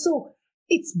 And so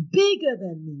it's bigger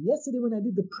than me. Yesterday when I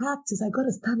did the practice, I got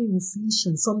a standing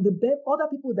ovation from the other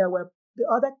people that were, the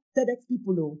other TEDx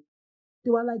people.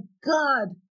 They were like,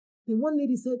 God. The one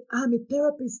lady said, I'm a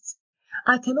therapist.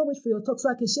 I cannot wait for your talk so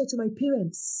I can share to my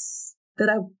parents that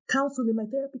I counsel in my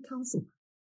therapy council.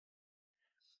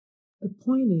 The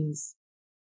point is,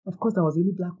 of course, I was the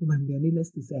only Black woman there,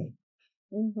 needless to say.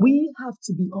 Mm-hmm. We have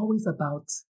to be always about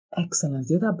excellence.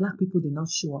 The other Black people did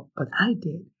not show up, but I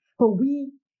did. But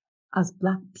we, as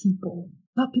Black people,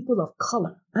 not people of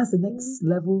color, that's the next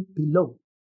level below.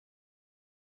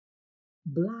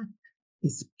 Black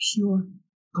is pure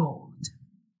gold.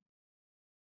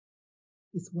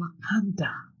 It's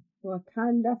Wakanda.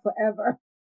 Wakanda forever.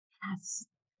 Yes.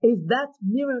 Is that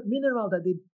mineral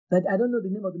that I don't know the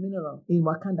name of the mineral in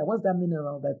Wakanda. What's that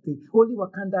mineral that the only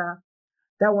Wakanda,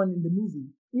 that one in the movie?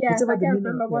 Yes, I can't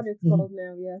remember what it's called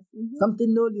now. Yes. Mm-hmm.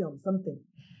 Something nolium, something.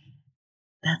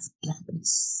 That's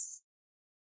blackness.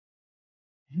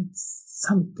 It's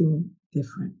something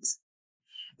different.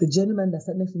 The gentleman that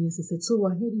sat next to me said, so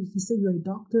I heard you said you're a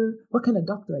doctor. What kind of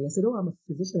doctor are you? I said, I'm a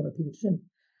physician, I'm a pediatrician.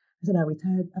 I said, I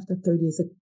retired after 30 years. He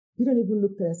said, you don't even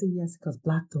look there. I said, yes, because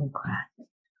Black don't cry.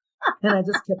 And I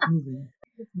just kept moving.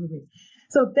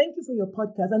 So thank you for your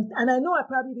podcast. And I know I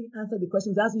probably didn't answer the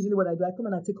questions. That's usually what I do. I come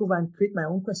and I take over and create my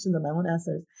own questions and my own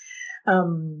answers.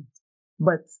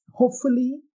 But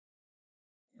hopefully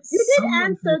you did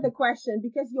answer the question,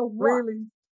 because your what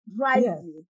drives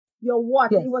you. Your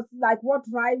what? Yes. It was like what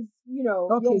drives,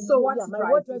 Okay, so what my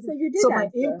what drives you. So you did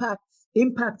answer. My impact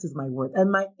Impact is my word.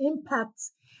 And my impact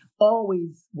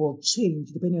always will change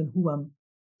depending on who I'm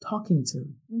talking to.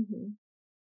 Mm-hmm.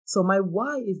 So my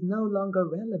why is no longer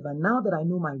relevant. Now that I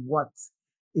know my what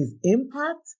is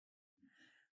impact,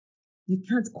 you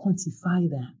can't quantify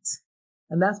that.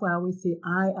 And that's why I always say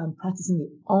I am practicing the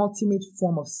ultimate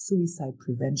form of suicide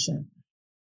prevention.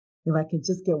 If I can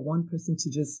just get one person to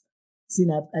just, see,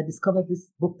 I discovered this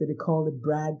book that they call the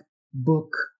brag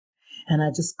book. And I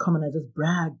just come and I just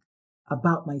brag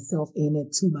about myself in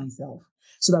it to myself.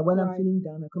 So that when I'm feeling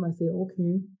down, I come and say,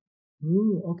 okay,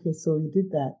 so you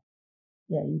did that.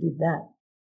 Yeah, you did that.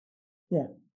 Yeah,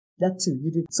 that too,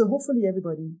 you did. So hopefully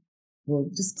everybody will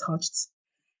just touched.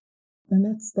 And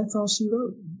that's all she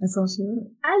wrote. That's all she wrote.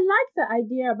 I like the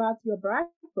idea about your brag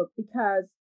book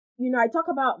because, I talk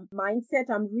about mindset.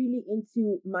 I'm really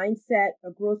into mindset,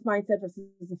 a growth mindset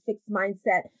versus a fixed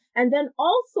mindset. And then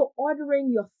also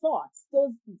ordering your thoughts.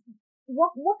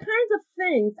 What kinds of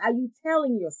things are you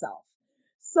telling yourself?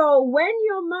 So when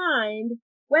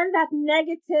that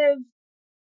negative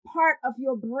part of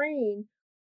your brain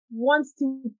wants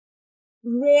to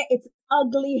rear its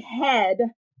ugly head,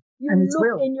 you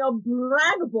look in your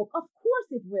brag book. Of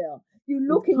course it will. You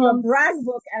look in your brag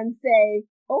book and say,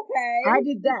 okay, I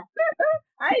did that.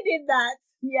 I did that.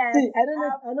 Yes. See, I don't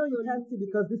know. I know you can't see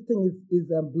because this thing is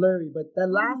blurry, but the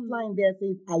last line there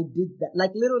says, I did that.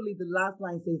 Like literally the last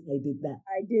line says, I did that.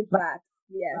 I did that.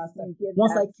 Yes. You did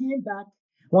once that.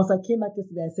 Once I came back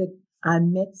yesterday, I said, I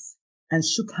met and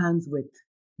shook hands with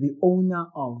the owner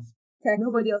of Texas.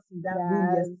 Nobody else in that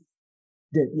room yesterday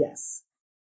did. Yes.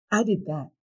 I did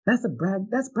that. That's brag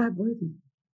worthy.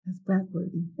 That's brag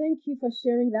worthy. Thank you for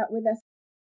sharing that with us.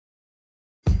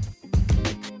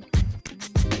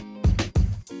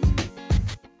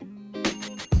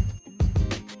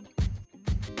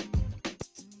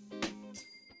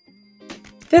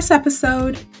 This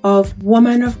episode of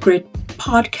Woman of Grit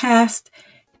podcast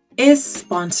is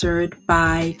sponsored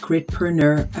by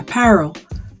Gritpreneur Apparel,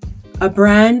 a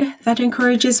brand that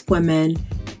encourages women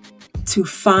to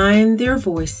find their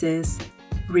voices,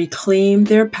 reclaim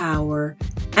their power,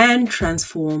 and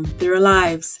transform their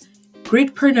lives.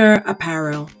 Gritpreneur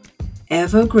Apparel,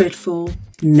 ever grateful,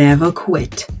 never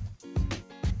quit.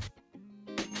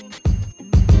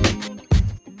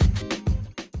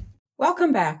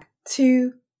 Welcome back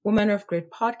to Woman of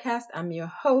Grit podcast. I'm your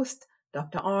host,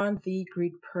 Dr. Arn, the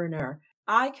Gritpreneur.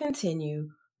 I continue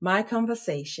my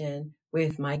conversation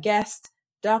with my guest,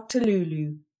 Dr.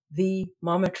 Lulu, the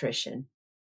Momatrician.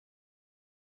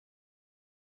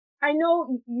 I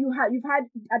know you've had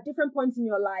at different points in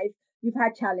your life, you've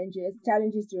had challenges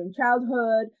during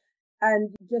childhood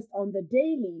and just on the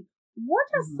daily. What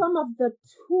are some of the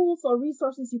tools or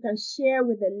resources you can share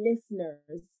with the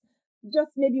listeners?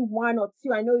 Just maybe one or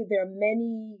two. I know there are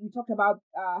many. You talked about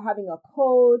having a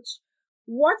coach.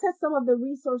 What are some of the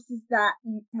resources that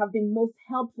have been most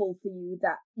helpful for you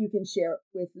that you can share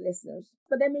with listeners?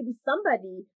 But there may be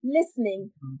somebody listening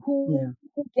who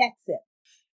gets it.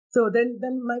 So then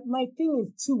my thing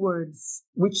is 2 words,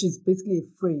 which is basically a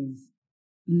phrase: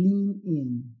 lean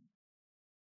in.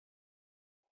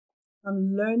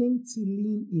 I'm learning to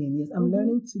lean in. Yes, I'm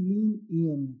learning to lean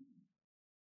in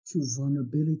to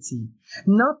vulnerability.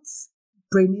 Not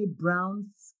Brené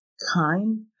Brown's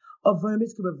kind of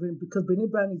vulnerability, because Brené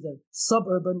Brown is a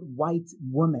suburban white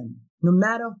woman. No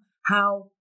matter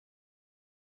how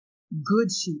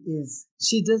good she is,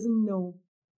 she doesn't know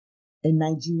a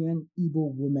Nigerian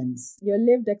Igbo woman's your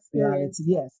lived experience.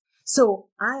 Reality. Yes. So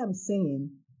I am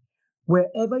saying,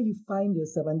 wherever you find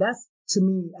yourself, and that's to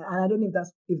me, and I don't know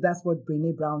if that's what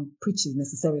Brené Brown preaches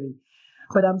necessarily,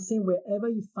 but I'm saying wherever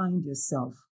you find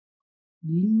yourself,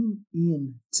 lean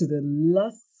in to the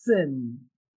lesson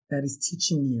that is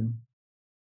teaching you.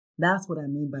 That's what I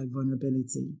mean by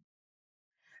vulnerability.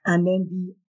 And then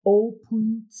be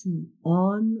open to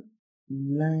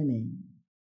unlearning,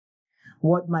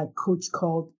 what my coach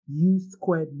called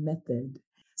U-squared method.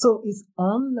 So it's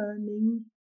unlearning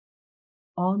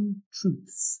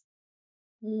untruths.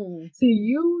 See,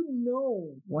 you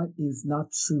know what is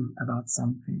not true about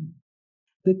something.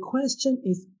 The question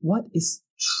is, what is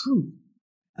true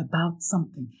about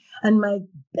something? And my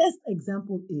best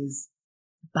example is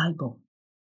Bible.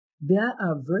 There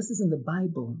are verses in the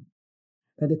Bible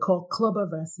that they call clubber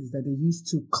verses that they use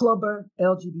to clubber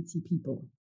LGBT people.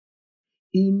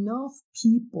 Enough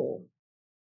people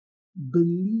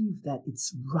believe that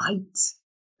it's right,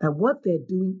 that what they're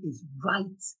doing is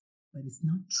right, but it's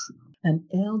not true. An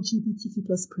LGBTQ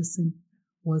plus person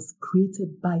was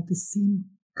created by the same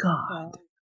God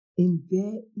in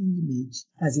their image.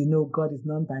 As you know, God is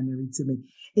non-binary to me.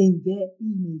 In their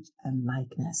image and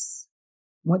likeness.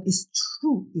 What is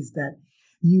true is that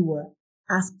you were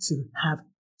asked to have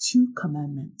 2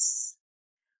 commandments.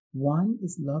 One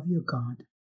is love your God.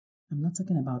 I'm not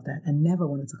talking about that. I never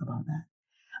want to talk about that.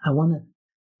 I want to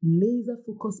laser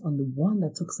focus on the one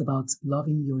that talks about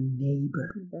loving your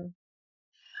neighbor. Mm-hmm.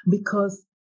 Because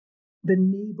the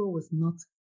neighbor was not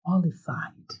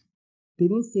qualified. They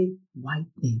didn't say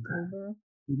white neighbor. Mm-hmm.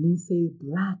 They didn't say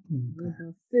black neighbor. Mm-hmm.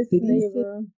 Cis They didn't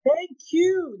neighbor. say, thank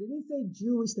you. They didn't say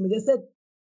Jewish neighbor. They said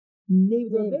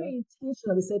neighbor. They were Neighbor. very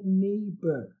intentional. They said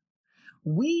neighbor.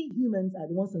 We humans are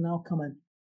the ones that now come and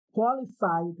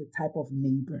qualify the type of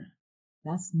neighbor.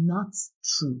 That's not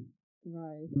true.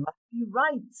 Right. You might be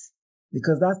right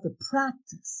because that's the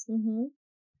practice. Mm-hmm.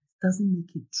 Doesn't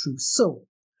make it true. So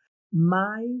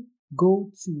my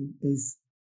go-to is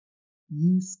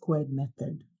U squared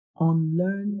method.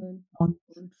 Unlearn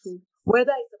untruths.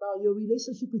 Whether it's about your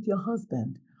relationship with your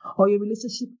husband or your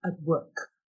relationship at work,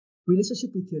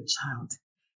 relationship with your child,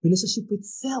 relationship with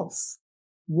self.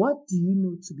 What do you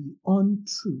know to be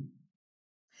untrue?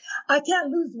 I can't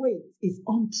lose weight is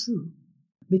untrue.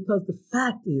 Because the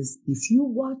fact is, if you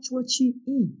watch what you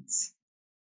eat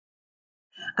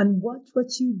and watch what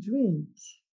you drink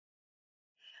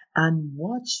and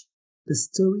watch the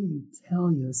story you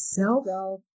tell yourself,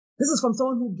 this is from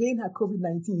someone who gained her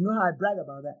COVID-19. You know how I brag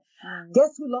about that. Right.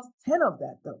 Guess who lost 10 of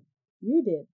that though? You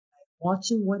did.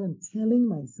 Watching what I'm telling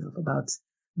myself about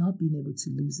not being able to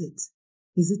lose it.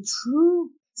 Is it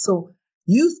true? So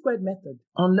U squared method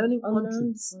on learning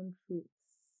untruths.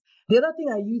 The other thing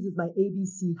I use is my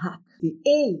ABC hack. The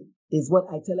A is what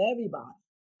I tell everybody.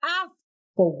 Ask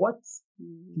for what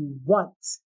you want.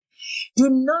 Do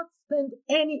not spend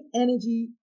any energy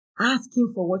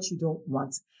asking for what you don't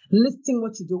want, listing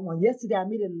what you don't want. Yesterday, I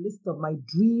made a list of my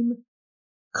dream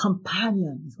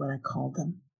companion, is what I call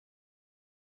them.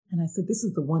 And I said, this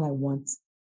is the one I want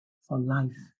for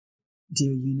life,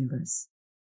 dear universe.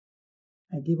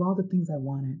 I gave all the things I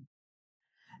wanted,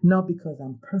 not because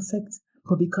I'm perfect,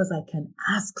 but because I can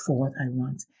ask for what I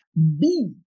want.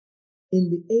 B in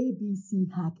the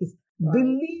ABC hack is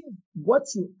believe what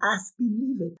you ask,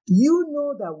 believe it. You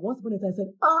know that once upon a time I said,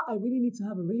 I really need to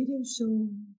have a radio show.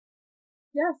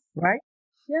 Yes. Right?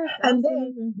 Yes. And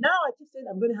absolutely. then now I keep saying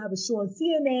I'm going to have a show on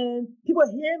CNN. People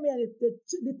hear me and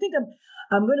they think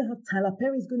I'm going to have Tyler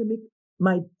Perry's going to make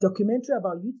my documentary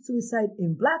about youth suicide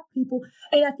in Black people.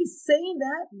 And I keep saying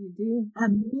that. You do. I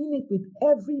mean it with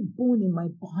every bone in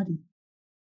my body.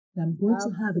 I'm going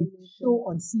to have a show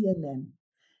on CNN.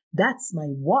 That's my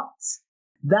what.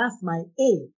 That's my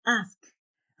A, ask.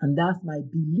 And that's my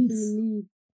belief.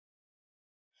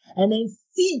 And then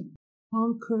C,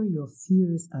 conquer your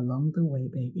fears along the way,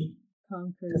 baby.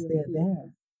 Because they're there.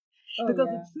 Because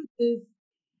the truth is,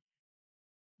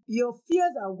 your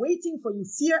fears are waiting for you.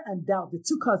 Fear and doubt, the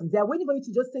 2 cousins, they are waiting for you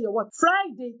to just say your what?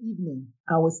 Friday evening,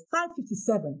 I was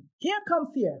 5:57. Here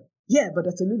come fear. Yeah, but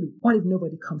Dr. Lulu, what if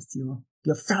nobody comes to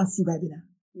your fancy webinar?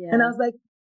 Yeah. And I was like,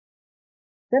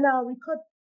 then I'll record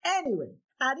anyway.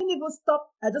 I didn't even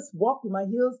stop. I just walked with my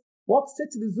heels, walked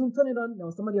straight to the Zoom, turn it on. There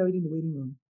was somebody already in the waiting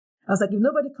room. I was like, if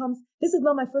nobody comes, this is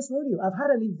not my first rodeo. I've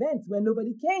had an event where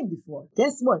nobody came before.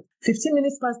 Guess what? 15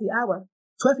 minutes past the hour,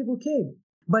 12 people came.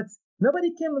 But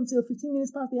nobody came until 15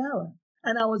 minutes past the hour.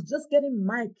 And I was just getting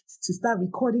mic'd to start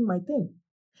recording my thing.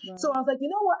 Right. So I was like, you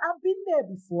know what? I've been there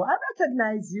before. I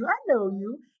recognize you. I know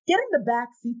you. Get in the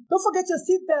back seat. Don't forget your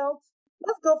seatbelt.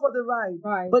 Let's go for the ride.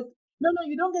 Right. But no,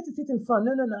 you don't get to sit in front.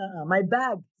 No. My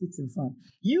bag sits in front.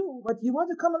 But you want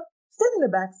to come, sit in the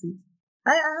back seat.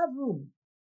 I have room.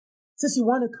 Since you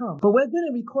want to come. But we're going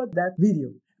to record that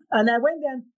video. And I went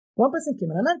there and one person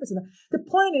came and another person. The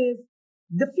point is,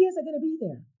 the fears are going to be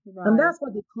there. Right. And that's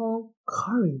what they call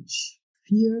courage.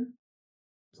 Fear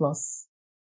plus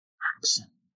action.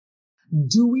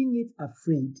 Doing it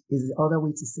afraid is the other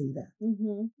way to say that.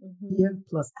 Fear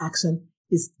plus action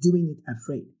is doing it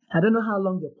afraid. I don't know how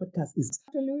long your podcast is.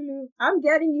 Lulu, I'm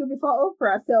getting you before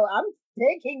Oprah, so I'm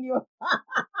taking you.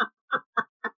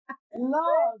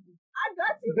 Lord. I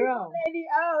got you, girl. Lady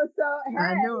O. So hey,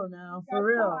 I know now, for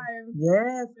real. Time.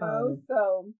 Yes,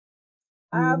 so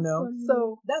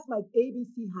So that's my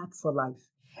ABC hacks for life,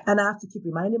 and I have to keep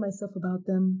reminding myself about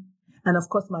them. And of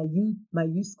course, my U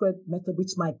squared method,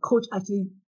 which my coach actually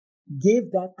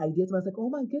gave that idea to me. I was like, oh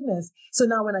my goodness! So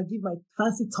now when I give my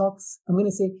fancy talks, I'm going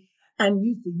to say and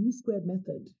use the U squared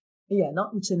method. Yeah,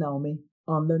 not Uche Naomi.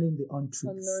 On learning the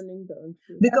untruths.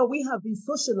 Because we have been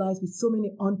socialized with so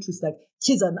many untruths, like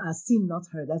kids are seen, not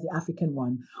heard. That's the African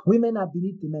one. Women are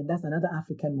beneath the men. That's another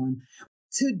African one.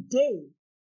 Today,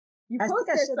 you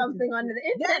posted something on the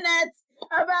internet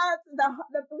about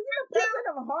the president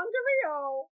of Hungary.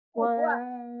 I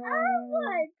was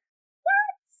like,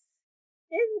 what?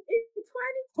 In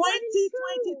 2022?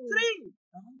 2023.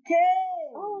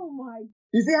 Okay. Oh my.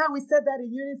 You see how we said that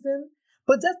in unison?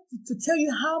 But just to tell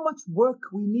you how much work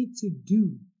we need to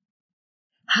do,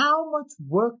 how much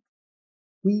work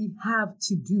we have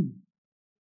to do.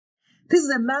 This is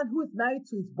a man who is married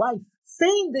to his wife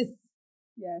saying this.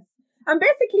 Yes. And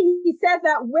basically he said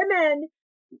that women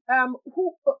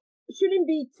who shouldn't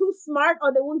be too smart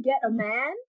or they won't get a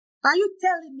man. Are you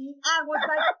telling me? I was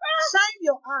like, shine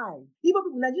your eye. Even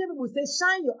people, Nigerian people say,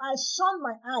 shine your eye, shine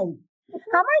my eye.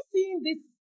 Am I seeing this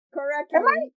correctly? Am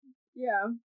I?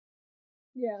 Yeah.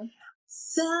 Yeah.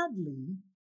 Sadly,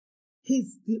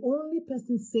 he's the only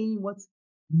person saying what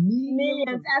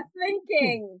millions are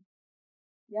thinking.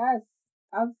 Yes,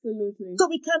 absolutely. So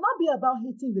we cannot be about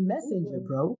hating the messenger,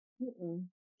 bro.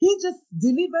 He just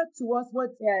delivered to us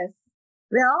what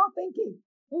we are all thinking.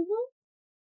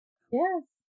 Yes.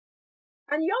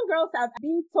 And young girls have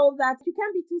been told that you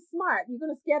can't be too smart. You're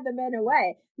going to scare the men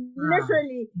away.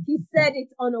 Literally, he said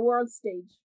it on a world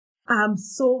stage. I'm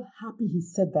so happy he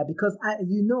said that because I've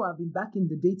been back in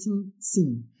the dating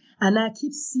scene and I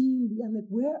keep seeing, I'm like,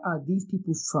 where are these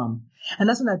people from? And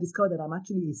that's when I discovered that I'm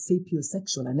actually a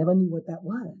sapiosexual. I never knew what that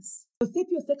was. A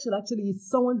sapiosexual actually is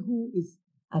someone who is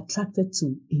attracted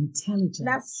to intelligence.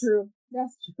 That's true.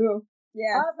 That's true.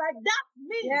 Yes. I was like, that's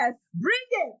me. Yes. Bring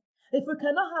it. If we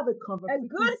cannot have a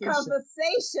good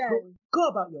conversation, go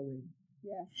about your way.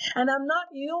 Yes. And I'm not,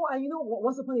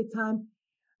 once upon a time,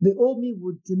 the old me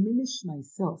would diminish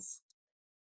myself.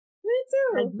 Me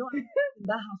too. I'd not been in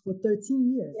that house for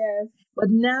 13 years. Yes.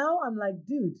 But now I'm like,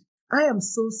 dude, I am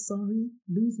so sorry.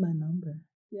 Lose my number.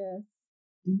 Yes.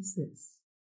 Deuces.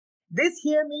 This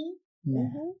hear me?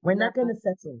 No. We're not going to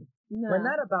settle. No. We're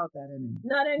not about that anymore.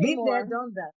 Not anymore. Been there,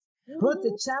 done that. Wrote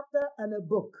a chapter and a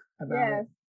book about it.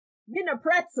 Been a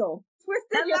pretzel.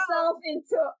 Twisted yourself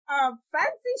into a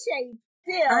fancy shape.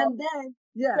 Still. And then,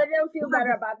 they don't feel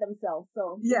better about themselves.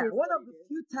 So one of the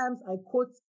few times I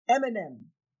quote Eminem.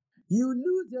 You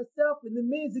lose yourself in the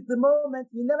music the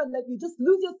moment. You just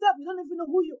lose yourself. You don't even know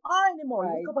who you are anymore.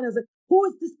 Right. You wake up and I was like, who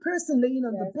is this person laying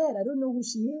on the bed? I don't know who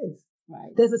she is.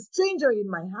 Right. There's a stranger in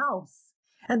my house.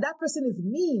 And that person is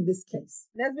me in this case.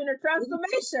 There's been a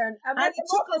transformation. It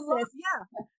took a lot. Yeah.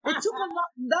 It took a lot.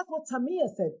 That's what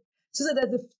Tamia said. She said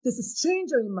there's a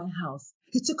stranger in my house.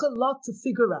 It took a lot to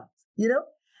figure out,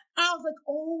 I was like,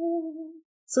 oh.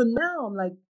 So now I'm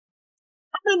like,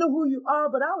 I don't know who you are,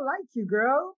 but I like you,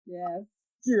 girl. Yes.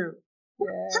 You.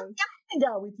 Yes. I hang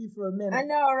out with you for a minute. I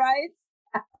know, right?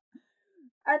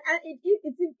 and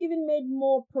it's even made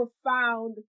more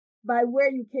profound by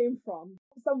where you came from.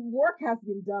 Some work has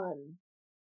been done.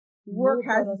 Work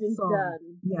has been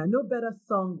done. Yeah, no better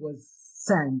song was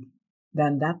sang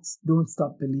than that Don't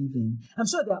Stop Believing. I'm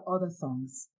sure there are other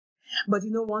songs. But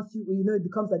once it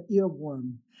becomes an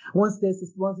earworm. Once it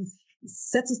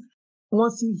settles,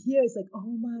 once you hear, it's like,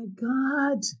 oh my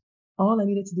God. All I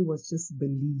needed to do was just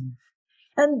believe.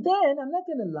 And then, I'm not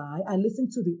going to lie, I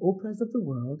listened to the Oprahs of the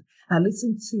world. I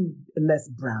listened to Les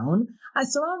Brown. I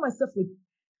surround myself with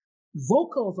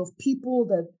vocals of people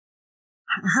that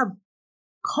have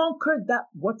conquered that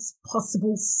what's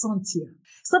possible frontier.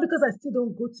 It's not because I still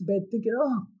don't go to bed thinking,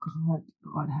 oh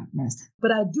God have mercy.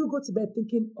 But I do go to bed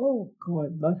thinking, oh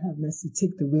God, Lord have mercy,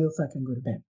 take the wheel so I can go to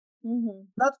bed.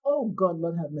 Not, oh God,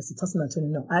 Lord have mercy, tossing and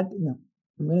turning. No, I'm going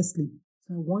to sleep.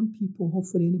 So I want people,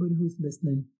 hopefully anybody who's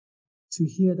listening, to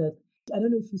hear that. I don't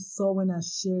know if you saw when I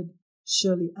shared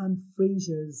Shirley Ann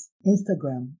Fraser's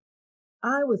Instagram.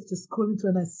 I was just scrolling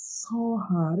through and I saw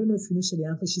her. I don't know if you know Shirley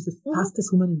Ann Fraser. She's the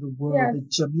fastest woman in the world, the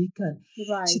Jamaican.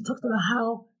 Right. She talked about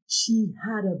how she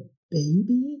had a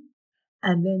baby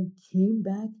and then came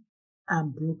back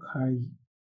and broke her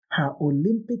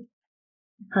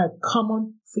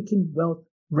common freaking wealth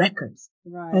records.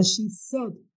 Right. And she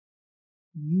said,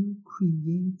 you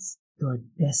create your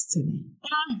destiny.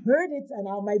 I heard it and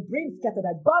my brain scattered.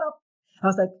 I got up. I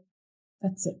was like,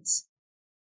 that's it.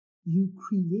 You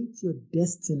create your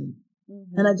destiny.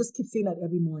 And I just keep saying that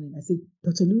every morning. I say,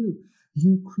 Dr. Lulu,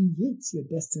 you create your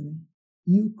destiny.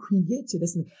 You create your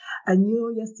destiny. And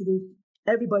yesterday,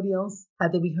 everybody else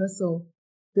at the rehearsal,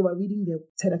 they were reading their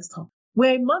TEDx talk.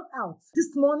 We're a month out.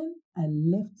 This morning, I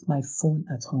left my phone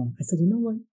at home. I said, you know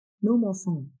what? No more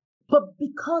phone. But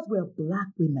because we're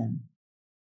Black women,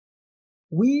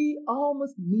 we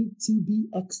almost need to be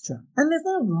extra. And there's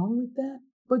nothing wrong with that,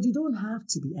 but you don't have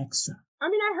to be extra. I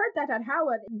mean, I heard that at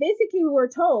Howard. Basically, we were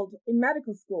told in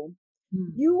medical school,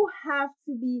 you have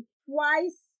to be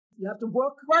twice. You have to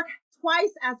work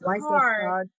twice as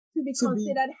hard to be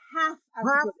considered half as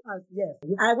good. Yes.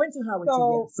 I went to Howard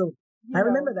too. So I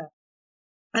remember that.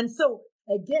 And so,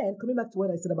 again, coming back to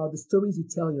what I said about the stories you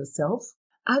tell yourself,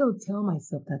 I don't tell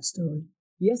myself that story.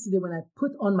 Yesterday, when I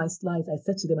put on my slides, I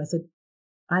said to them, I said,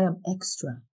 I am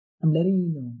extra. I'm letting you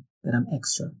know that I'm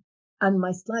extra. And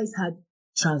my slides had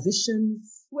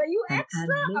transitions. Were you extra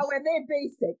or were they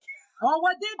basic? Or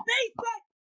were they basic?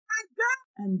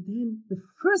 And then the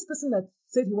first person that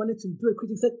said he wanted to do a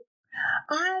critic said,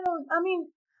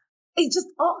 it's just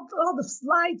all the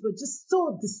slides were just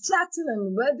so distracting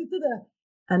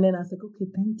and then I was like, okay,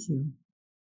 thank you.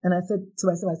 And I said to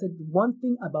myself, one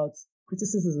thing about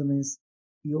criticism is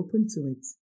be open to it.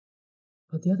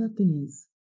 But the other thing is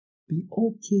be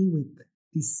okay with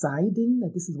deciding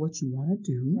that this is what you want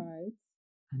to do, right,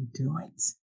 and do it.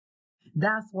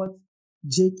 That's what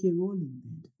J.K. Rowling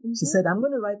did. Mm-hmm. She said, I'm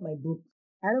going to write my book.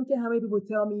 I don't care how many people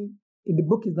tell me the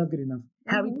book is not good enough.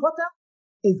 Mm-hmm. Harry Potter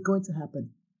is going to happen.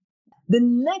 The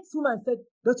next woman said,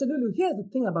 Dr. Lulu, here's the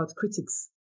thing about critics.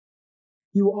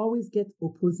 You will always get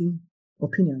opposing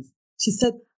opinions. She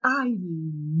said, I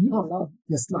love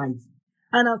your slides.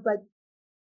 And I was like,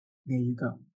 there you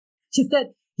go. She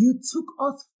said, you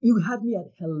had me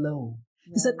at hello.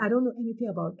 Right. She said, I don't know anything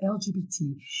about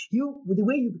LGBT.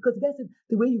 Because the guy said,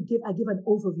 the way I give an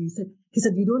overview. He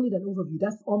said, you don't need an overview.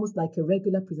 That's almost like a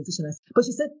regular presentation. But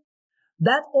she said,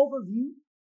 that overview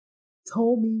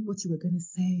told me what you were going to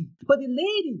say. But the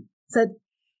lady said,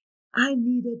 I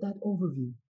needed that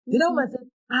overview. Mm-hmm. The other woman said,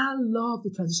 I love the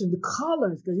transition, the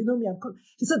colors, because you know me,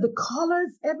 she said the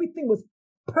colors, everything was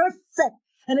perfect.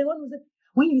 And then one was like,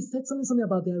 when you said something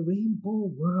about their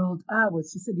rainbow world,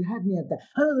 she said, you had me at that.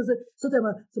 And I said,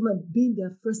 someone being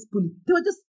their first bully.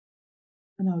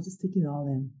 And I was just taking it all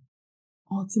in.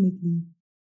 Ultimately,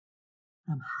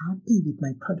 I'm happy with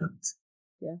my product.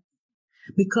 Yeah.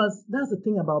 Because that's the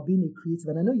thing about being a creative.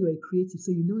 And I know you're a creative,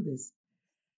 so you know this.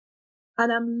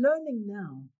 And I'm learning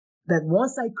now that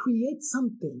once I create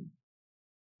something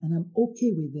and I'm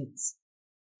okay with it,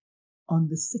 on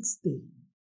the 6th day,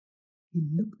 he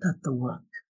looked at the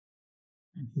work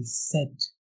and he said it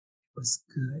was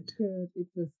good. Good, it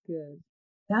was good.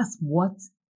 That's what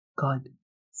God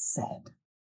said.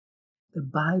 The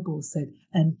Bible said,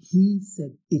 and he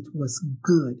said it was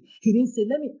good. He didn't say,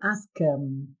 let me ask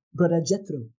Brother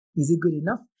Jethro, is it good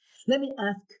enough? Let me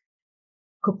ask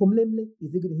Kokomlemle,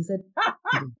 is it good? He said,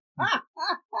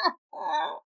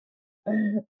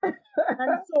 and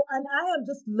I am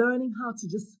just learning how to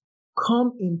just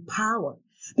come in power.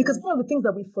 Because one of the things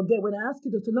that we forget when I ask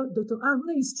you, Dr. Ann, what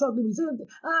are you struggling with?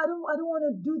 I don't want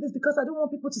to do this because I don't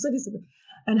want people to say this.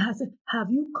 And I said,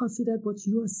 have you considered what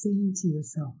you are saying to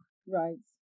yourself? Right.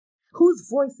 Whose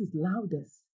voice is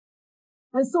loudest?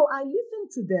 And so I listened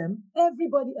to them,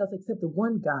 everybody else except the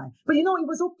one guy. But it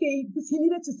was okay because he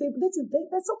needed to say,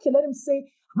 that's okay, let him say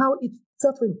how it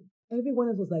felt for him. Everyone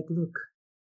else was like, look,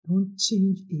 don't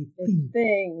change a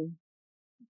thing.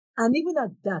 And even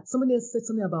at that, somebody else said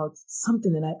something about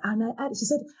something, she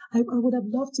said, I would have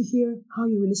loved to hear how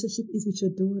your relationship is with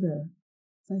your daughter.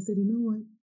 So I said, you know what?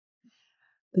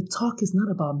 The talk is not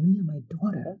about me and my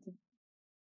daughter. Okay.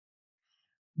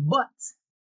 But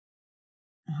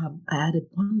I added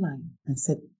one line and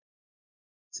said,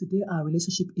 today our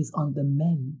relationship is on the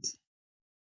mend.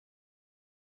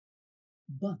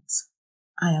 But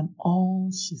I am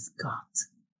all she's got.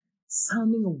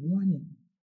 Sounding a warning.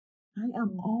 I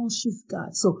am all she's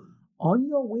got. So on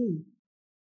your way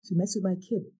to mess with my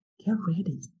kid, get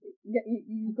ready. Yeah,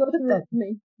 you go through that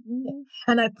me. Mm-hmm.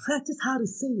 And I practiced how to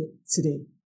say it today.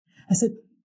 I said,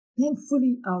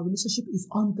 thankfully our relationship is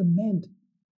on the mend,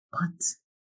 but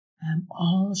I am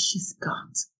all she's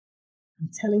got. I'm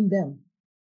telling them.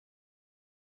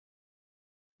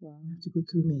 Wow. You have to go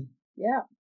through me. Yeah.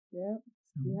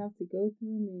 You have to go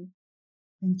through me.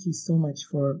 Thank you so much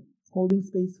for holding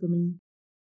space for me.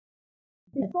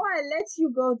 Before I let you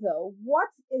go, though, what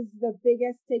is the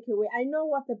biggest takeaway? I know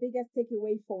what the biggest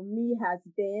takeaway for me has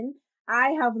been.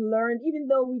 I have learned, even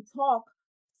though we talk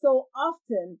so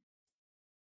often,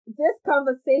 this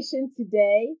conversation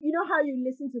today, you know how you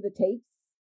listen to the tapes?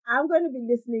 I'm going to be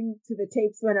listening to the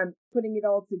tapes when I'm putting it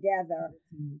all together.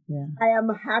 Yeah. I am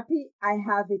happy I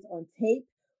have it on tape.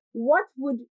 What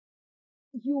would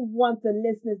you want the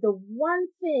listeners, the one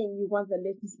thing you want the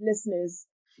listeners?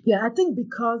 Yeah, I think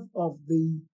because of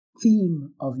the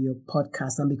theme of your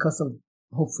podcast and because of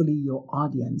hopefully your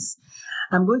audience,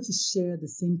 I'm going to share the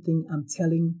same thing I'm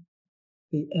telling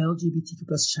the LGBTQ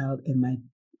plus child in my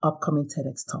upcoming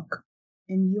TEDx talk.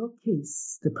 In your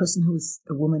case, the person who is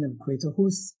a woman of great or who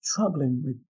is struggling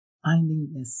with finding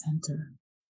their center.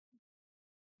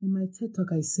 In my TED talk,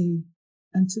 I say,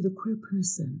 and to the queer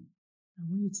person, I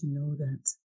want you to know that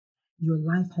your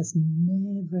life has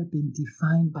never been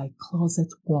defined by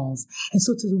closet walls. And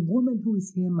so to the woman who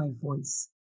is hearing my voice,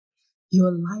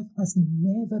 your life has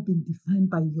never been defined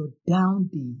by your down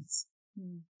days.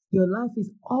 Your life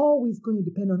is always going to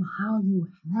depend on how you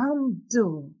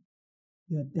handle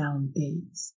your down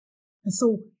days. And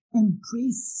so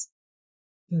embrace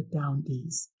your down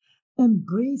days.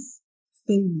 Embrace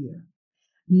failure.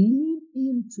 Lean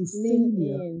into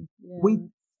failure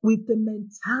with the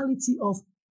mentality of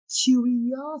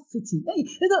curiosity. Hey,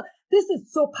 this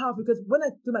is so powerful because when I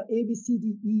do my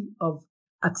ABCDE of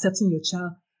accepting your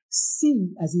child,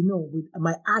 C, as you know, with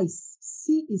my eyes,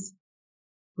 C is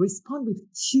respond with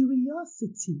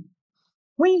curiosity.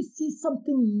 When you see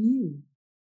something new,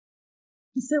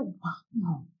 you say,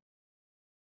 wow,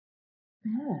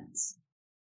 that's.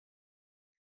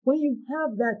 When you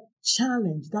have that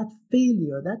challenge, that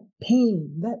failure, that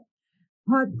pain, that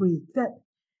heartbreak,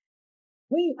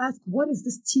 when you ask, what is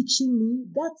this teaching me?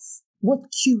 That's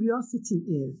what curiosity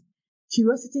is.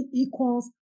 Curiosity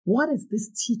equals, what is this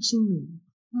teaching me?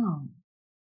 Oh,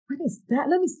 what is that?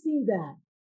 Let me see that.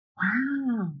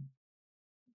 Wow.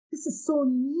 This is so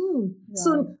new. Right.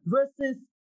 So versus,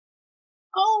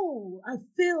 oh, I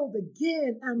failed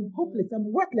again. I'm hopeless.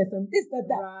 I'm worthless. I'm this, that.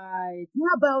 Right.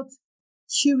 How about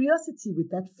curiosity with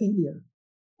that failure?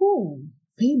 Oh,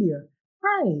 failure.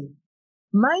 Hi.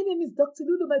 My name is Dr.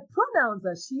 Lulu. My pronouns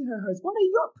are she, her, hers. What are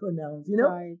your pronouns?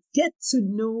 Right. Get to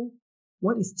know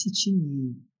what is teaching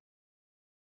you.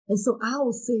 And so I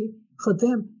will say for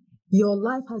them, your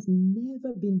life has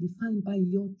never been defined by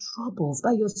your troubles,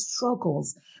 by your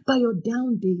struggles, by your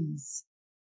down days.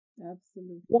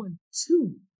 Absolutely. 1,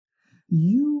 2,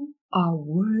 you are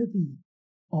worthy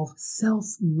of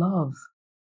self-love.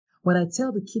 What I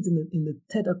tell the kids in the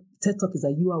TED Talk is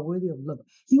that you are worthy of love.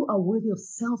 You are worthy of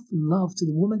self-love to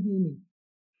the woman hearing me.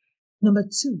 Number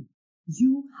 2,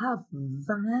 you have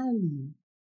value.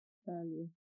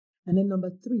 And then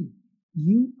number 3,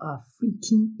 you are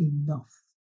freaking enough.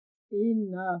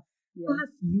 Enough. Yes. As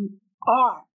you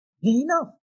are.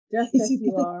 Enough. Just as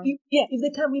you are. If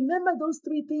they can remember those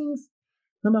 3 things,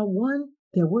 number 1,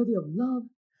 they're worthy of love.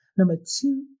 Number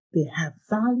 2, they have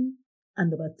value. And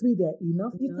number 3, they're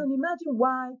enough. You can imagine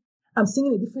why I'm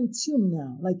singing a different tune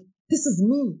now. Like, this is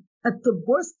me at the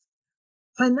worst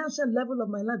financial level of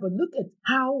my life. But look at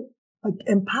how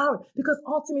empowered. Because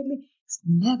ultimately, it's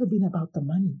never been about the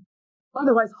money.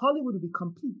 Otherwise, Hollywood would be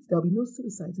complete. There'll be no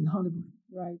suicides in Hollywood.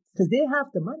 Right. Because they have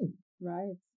the money.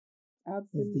 Right.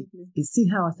 Absolutely. You see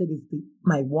how I said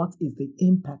my what is the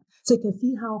impact. So you can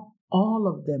see how all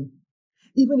of them,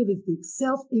 even if it's the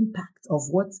self-impact of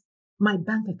what my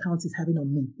bank account is having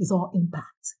on me, is all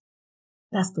impact.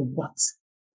 That's the what.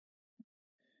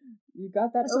 You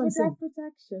got that overdraft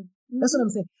protection. That's what I'm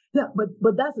saying. Yeah,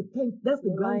 but that's the thing. That's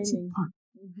the gratitude part.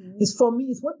 It's for me.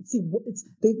 It's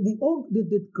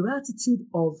the gratitude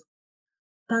of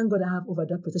thank God I have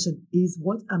overdraft protection is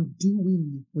what I'm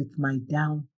doing with my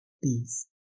down days.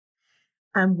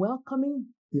 I'm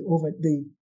welcoming the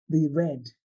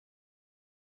red.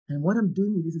 And what I'm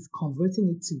doing with this is converting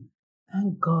it to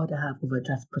thank God I have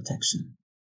overdraft protection.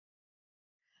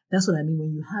 That's what I mean.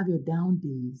 When you have your down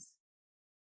days,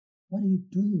 what are you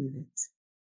doing with it?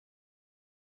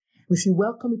 We should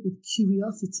welcome it with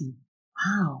curiosity.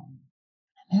 Wow,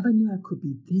 I never knew I could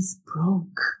be this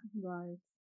broke. Right.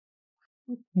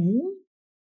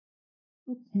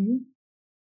 Okay.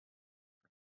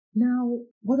 Now,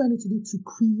 what do I need to do to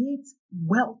create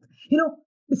wealth?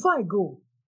 Before I go,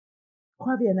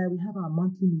 Kwavi and I, we have our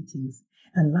monthly meetings.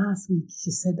 And last week, she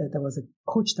said that there was a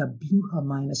coach that blew her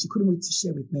mind and she couldn't wait to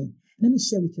share with me. Let me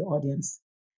share with your audience.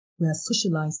 We are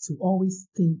socialized to always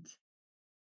think,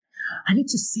 I need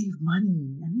to save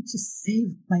money. I need to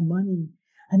save my money.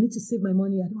 I need to save my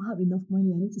money. I don't have enough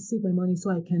money. I need to save my money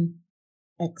so I can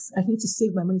X. I need to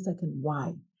save my money so I can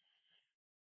Y.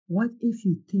 What if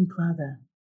you think rather,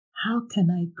 how can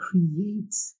I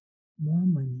create more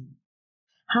money?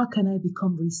 How can I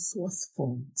become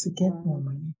resourceful to get more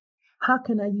money? How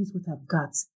can I use what I've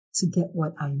got to get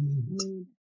what I need?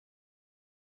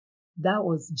 That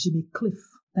was Jimmy Cliff.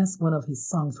 That's one of his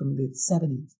songs from the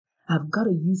 70s. I've got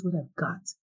to use what I've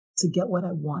got to get what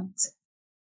I want.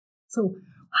 So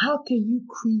how can you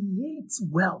create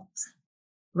wealth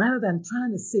rather than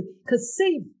trying to save? Because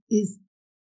save is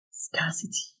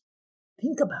scarcity.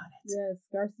 Think about it. Yes,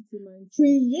 scarcity mindset.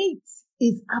 Create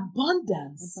is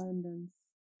abundance. Abundance.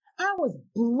 I was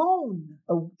blown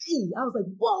away. I was like,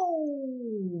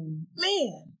 whoa,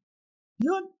 man,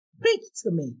 you're big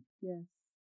to me. Yes.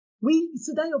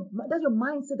 So that's your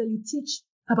mindset that you teach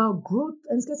about growth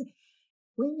and scarcity.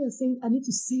 when you're saying, I need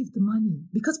to save the money,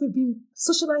 because we've been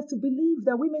socialized to believe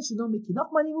that women should not make enough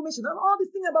money, women should not, all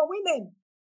these things about women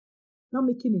not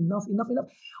making enough.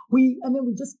 And then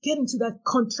we just get into that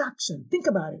contraction. Think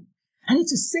about it. I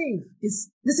need to save. This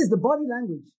is the body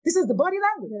language. This is the body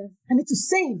language. Yes. I need to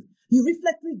save. You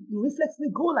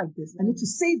reflexively go like this. I need to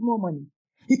save more money.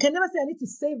 You can never say, I need to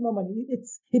save more money.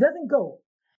 It doesn't go.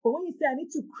 But when you say, I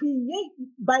need to create,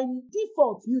 by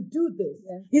default, you do this.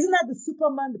 Yes. Isn't that the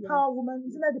Superman, the power woman?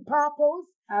 Isn't that the power pose?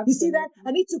 Absolutely. You see that?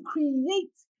 I need to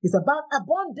create. It's about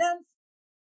abundance.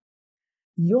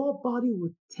 Your body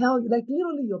will tell you, like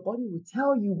literally your body will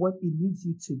tell you what it needs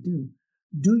you to do.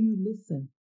 Do you listen?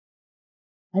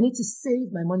 I need to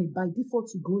save my money. By default,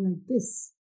 you go like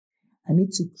this. I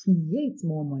need to create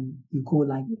more money. You go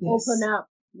like this. Open up.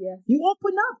 Yes. You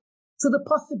open up to the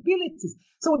possibilities.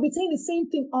 So we'll be saying the same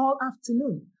thing all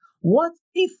afternoon. What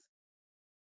if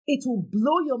it will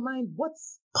blow your mind?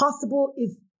 What's possible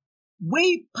is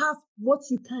way past what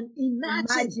you can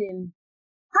imagine.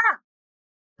 Ha!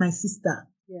 My sister.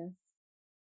 Yes.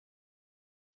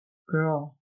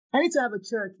 Girl. I need to have a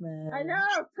church, man. I know.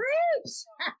 Preach.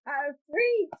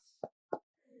 Preach.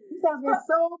 This has been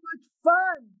so much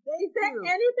fun. Is there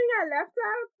anything I left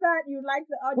out that you'd like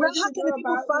the audience well, to know how can the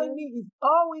people about find me is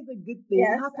always a good thing.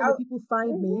 Yes, how can the people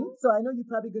find me? So I know you're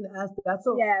probably going to ask that.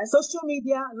 So yes. Social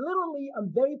media, literally,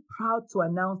 I'm very proud to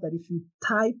announce that if you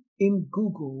type in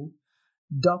Google,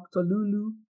 Dr.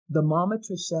 Lulu, the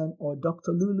Momatrician, or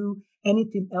Dr. Lulu,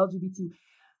 anything LGBT,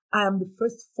 I am the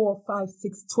first 4, 5,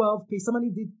 6, 12 page. Somebody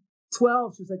did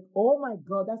 12. She was like, oh my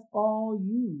God, that's all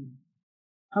you.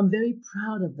 I'm very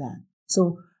proud of that.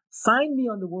 So find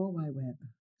me on the World Wide Web.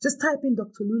 Just type in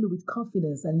Dr. Lulu with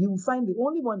confidence and you will find the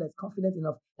only one that's confident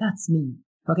enough. That's me.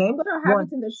 Okay? I'm going to have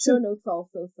it in the show notes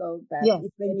also, so that yes,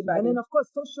 if anybody... And then, of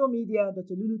course, social media,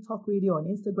 Dr. Lulu Talk Radio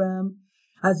on Instagram.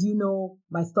 As you know,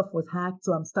 my stuff was hacked,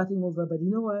 so I'm starting over. But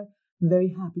you know what? I'm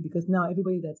very happy because now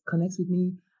everybody that connects with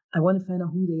me, I want to find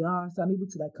out who they are. So I'm able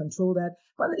to control that.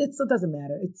 But it doesn't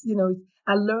matter.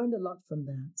 I learned a lot from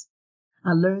that.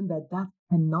 I learned that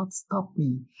cannot stop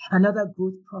me. Another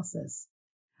growth process.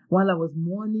 While I was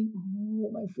mourning,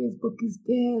 my Facebook is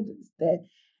dead. It's dead.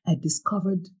 I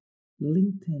discovered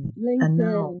LinkedIn. And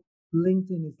now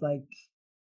LinkedIn is like...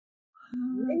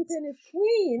 LinkedIn is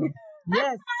queen.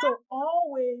 Yes. So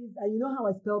always, and you know how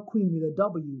I spell queen with a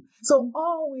W. So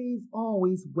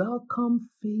always welcome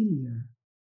failure.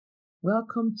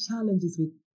 Welcome challenges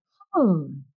with,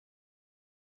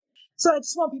 So I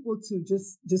just want people to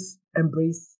just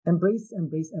embrace,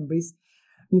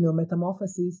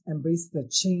 metamorphosis, embrace the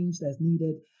change that's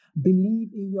needed.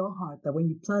 Believe in your heart that when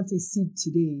you plant a seed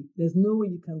today, there's no way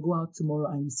you can go out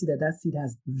tomorrow and you see that seed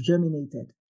has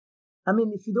germinated. I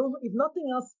mean, if nothing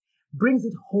else brings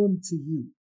it home to you,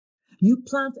 you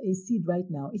plant a seed right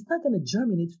now, it's not going to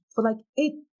germinate for 8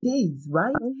 days,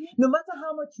 right? Mm-hmm. No matter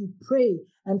how much you pray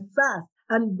and fast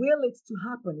and will it to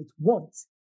happen, it won't.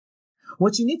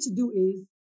 What you need to do is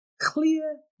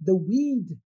clear the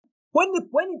weed. When the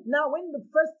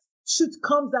first shoot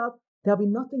comes out, there'll be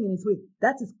nothing in its way.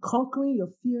 That is conquering your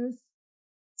fears.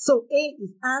 So A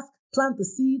is ask, plant the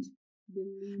seed.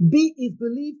 B is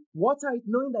believe, water it,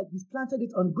 knowing that you've planted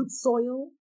it on good soil.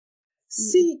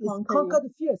 C is conquer the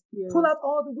fears. Pull out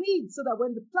all the weeds so that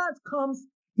when the plant comes,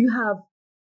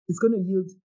 it's going to yield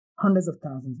hundreds of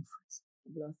thousands of fruits.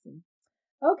 Blossom.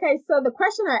 Okay, so the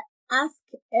question I ask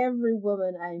every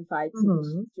woman I invite to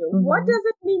the show, what does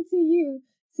it mean to you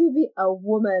to be a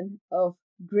woman of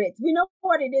grit? We know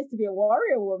what it is to be a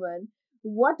warrior woman.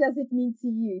 What does it mean to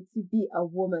you to be a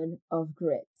woman of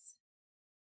grit?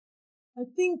 I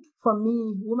think for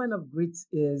me, woman of grit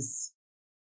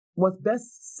was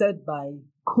best said by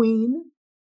Queen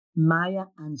Maya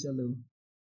Angelou.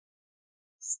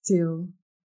 Still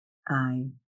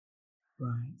I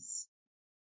rise.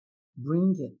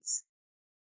 Bring it.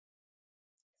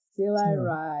 Still I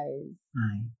rise.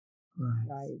 I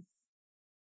rise.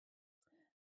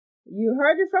 You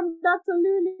heard it from Dr.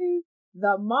 Lulu,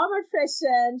 the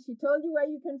Momatrician. She told you where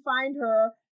you can find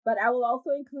her, but I will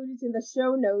also include it in the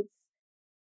show notes.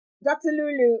 Dr.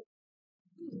 Lulu,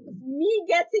 me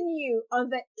getting you on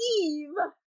the eve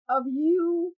of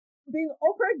you being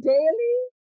Oprah daily,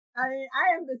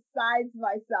 I am besides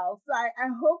myself. So I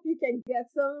hope you can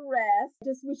get some rest.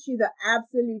 Just wish you the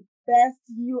absolute best.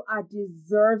 You are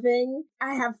deserving.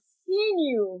 I have seen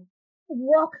you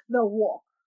walk the walk,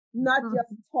 not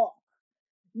just talk.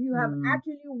 You have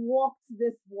actually walked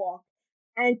this walk.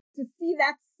 And to see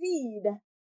that seed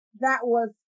that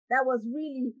was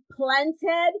really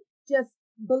planted, just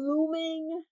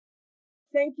blooming,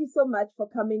 thank you so much for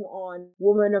coming on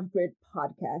Woman of Grit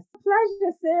podcast.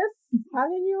 Pleasure, sis,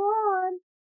 having you on.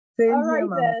 Same All here, right,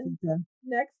 Mama then. Tita.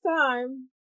 Next time.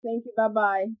 Thank you.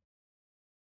 Bye-bye.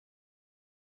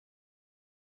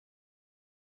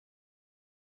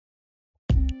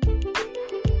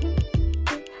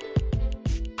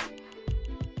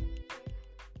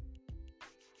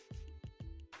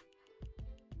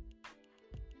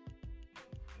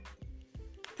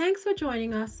 Thanks for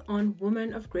joining us on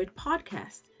Woman of Grit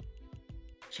podcast.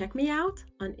 Check me out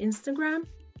on Instagram,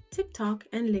 TikTok,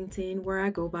 and LinkedIn, where I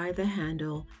go by the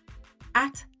handle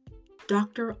at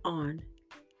Dr. On,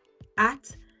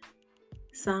 at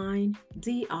sign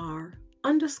Dr_AHNE,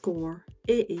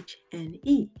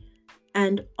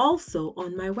 and also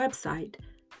on my website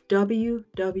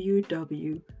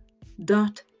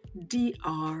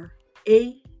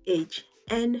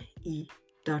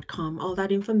www.drahne.com. All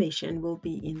that information will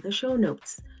be in the show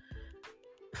notes.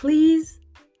 Please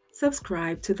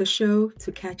subscribe to the show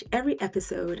to catch every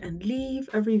episode and leave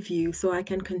a review so I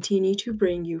can continue to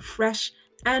bring you fresh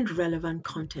and relevant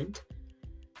content.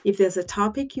 If there's a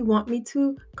topic you want me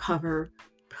to cover,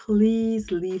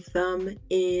 please leave them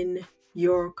in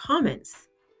your comments.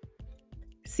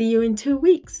 See you in 2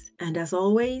 weeks, and as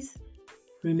always,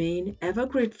 remain ever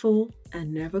grateful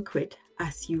and never quit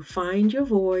as you find your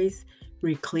voice,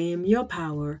 reclaim your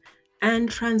power, and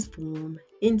transform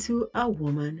into a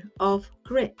woman of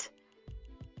grit.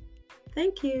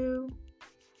 Thank you.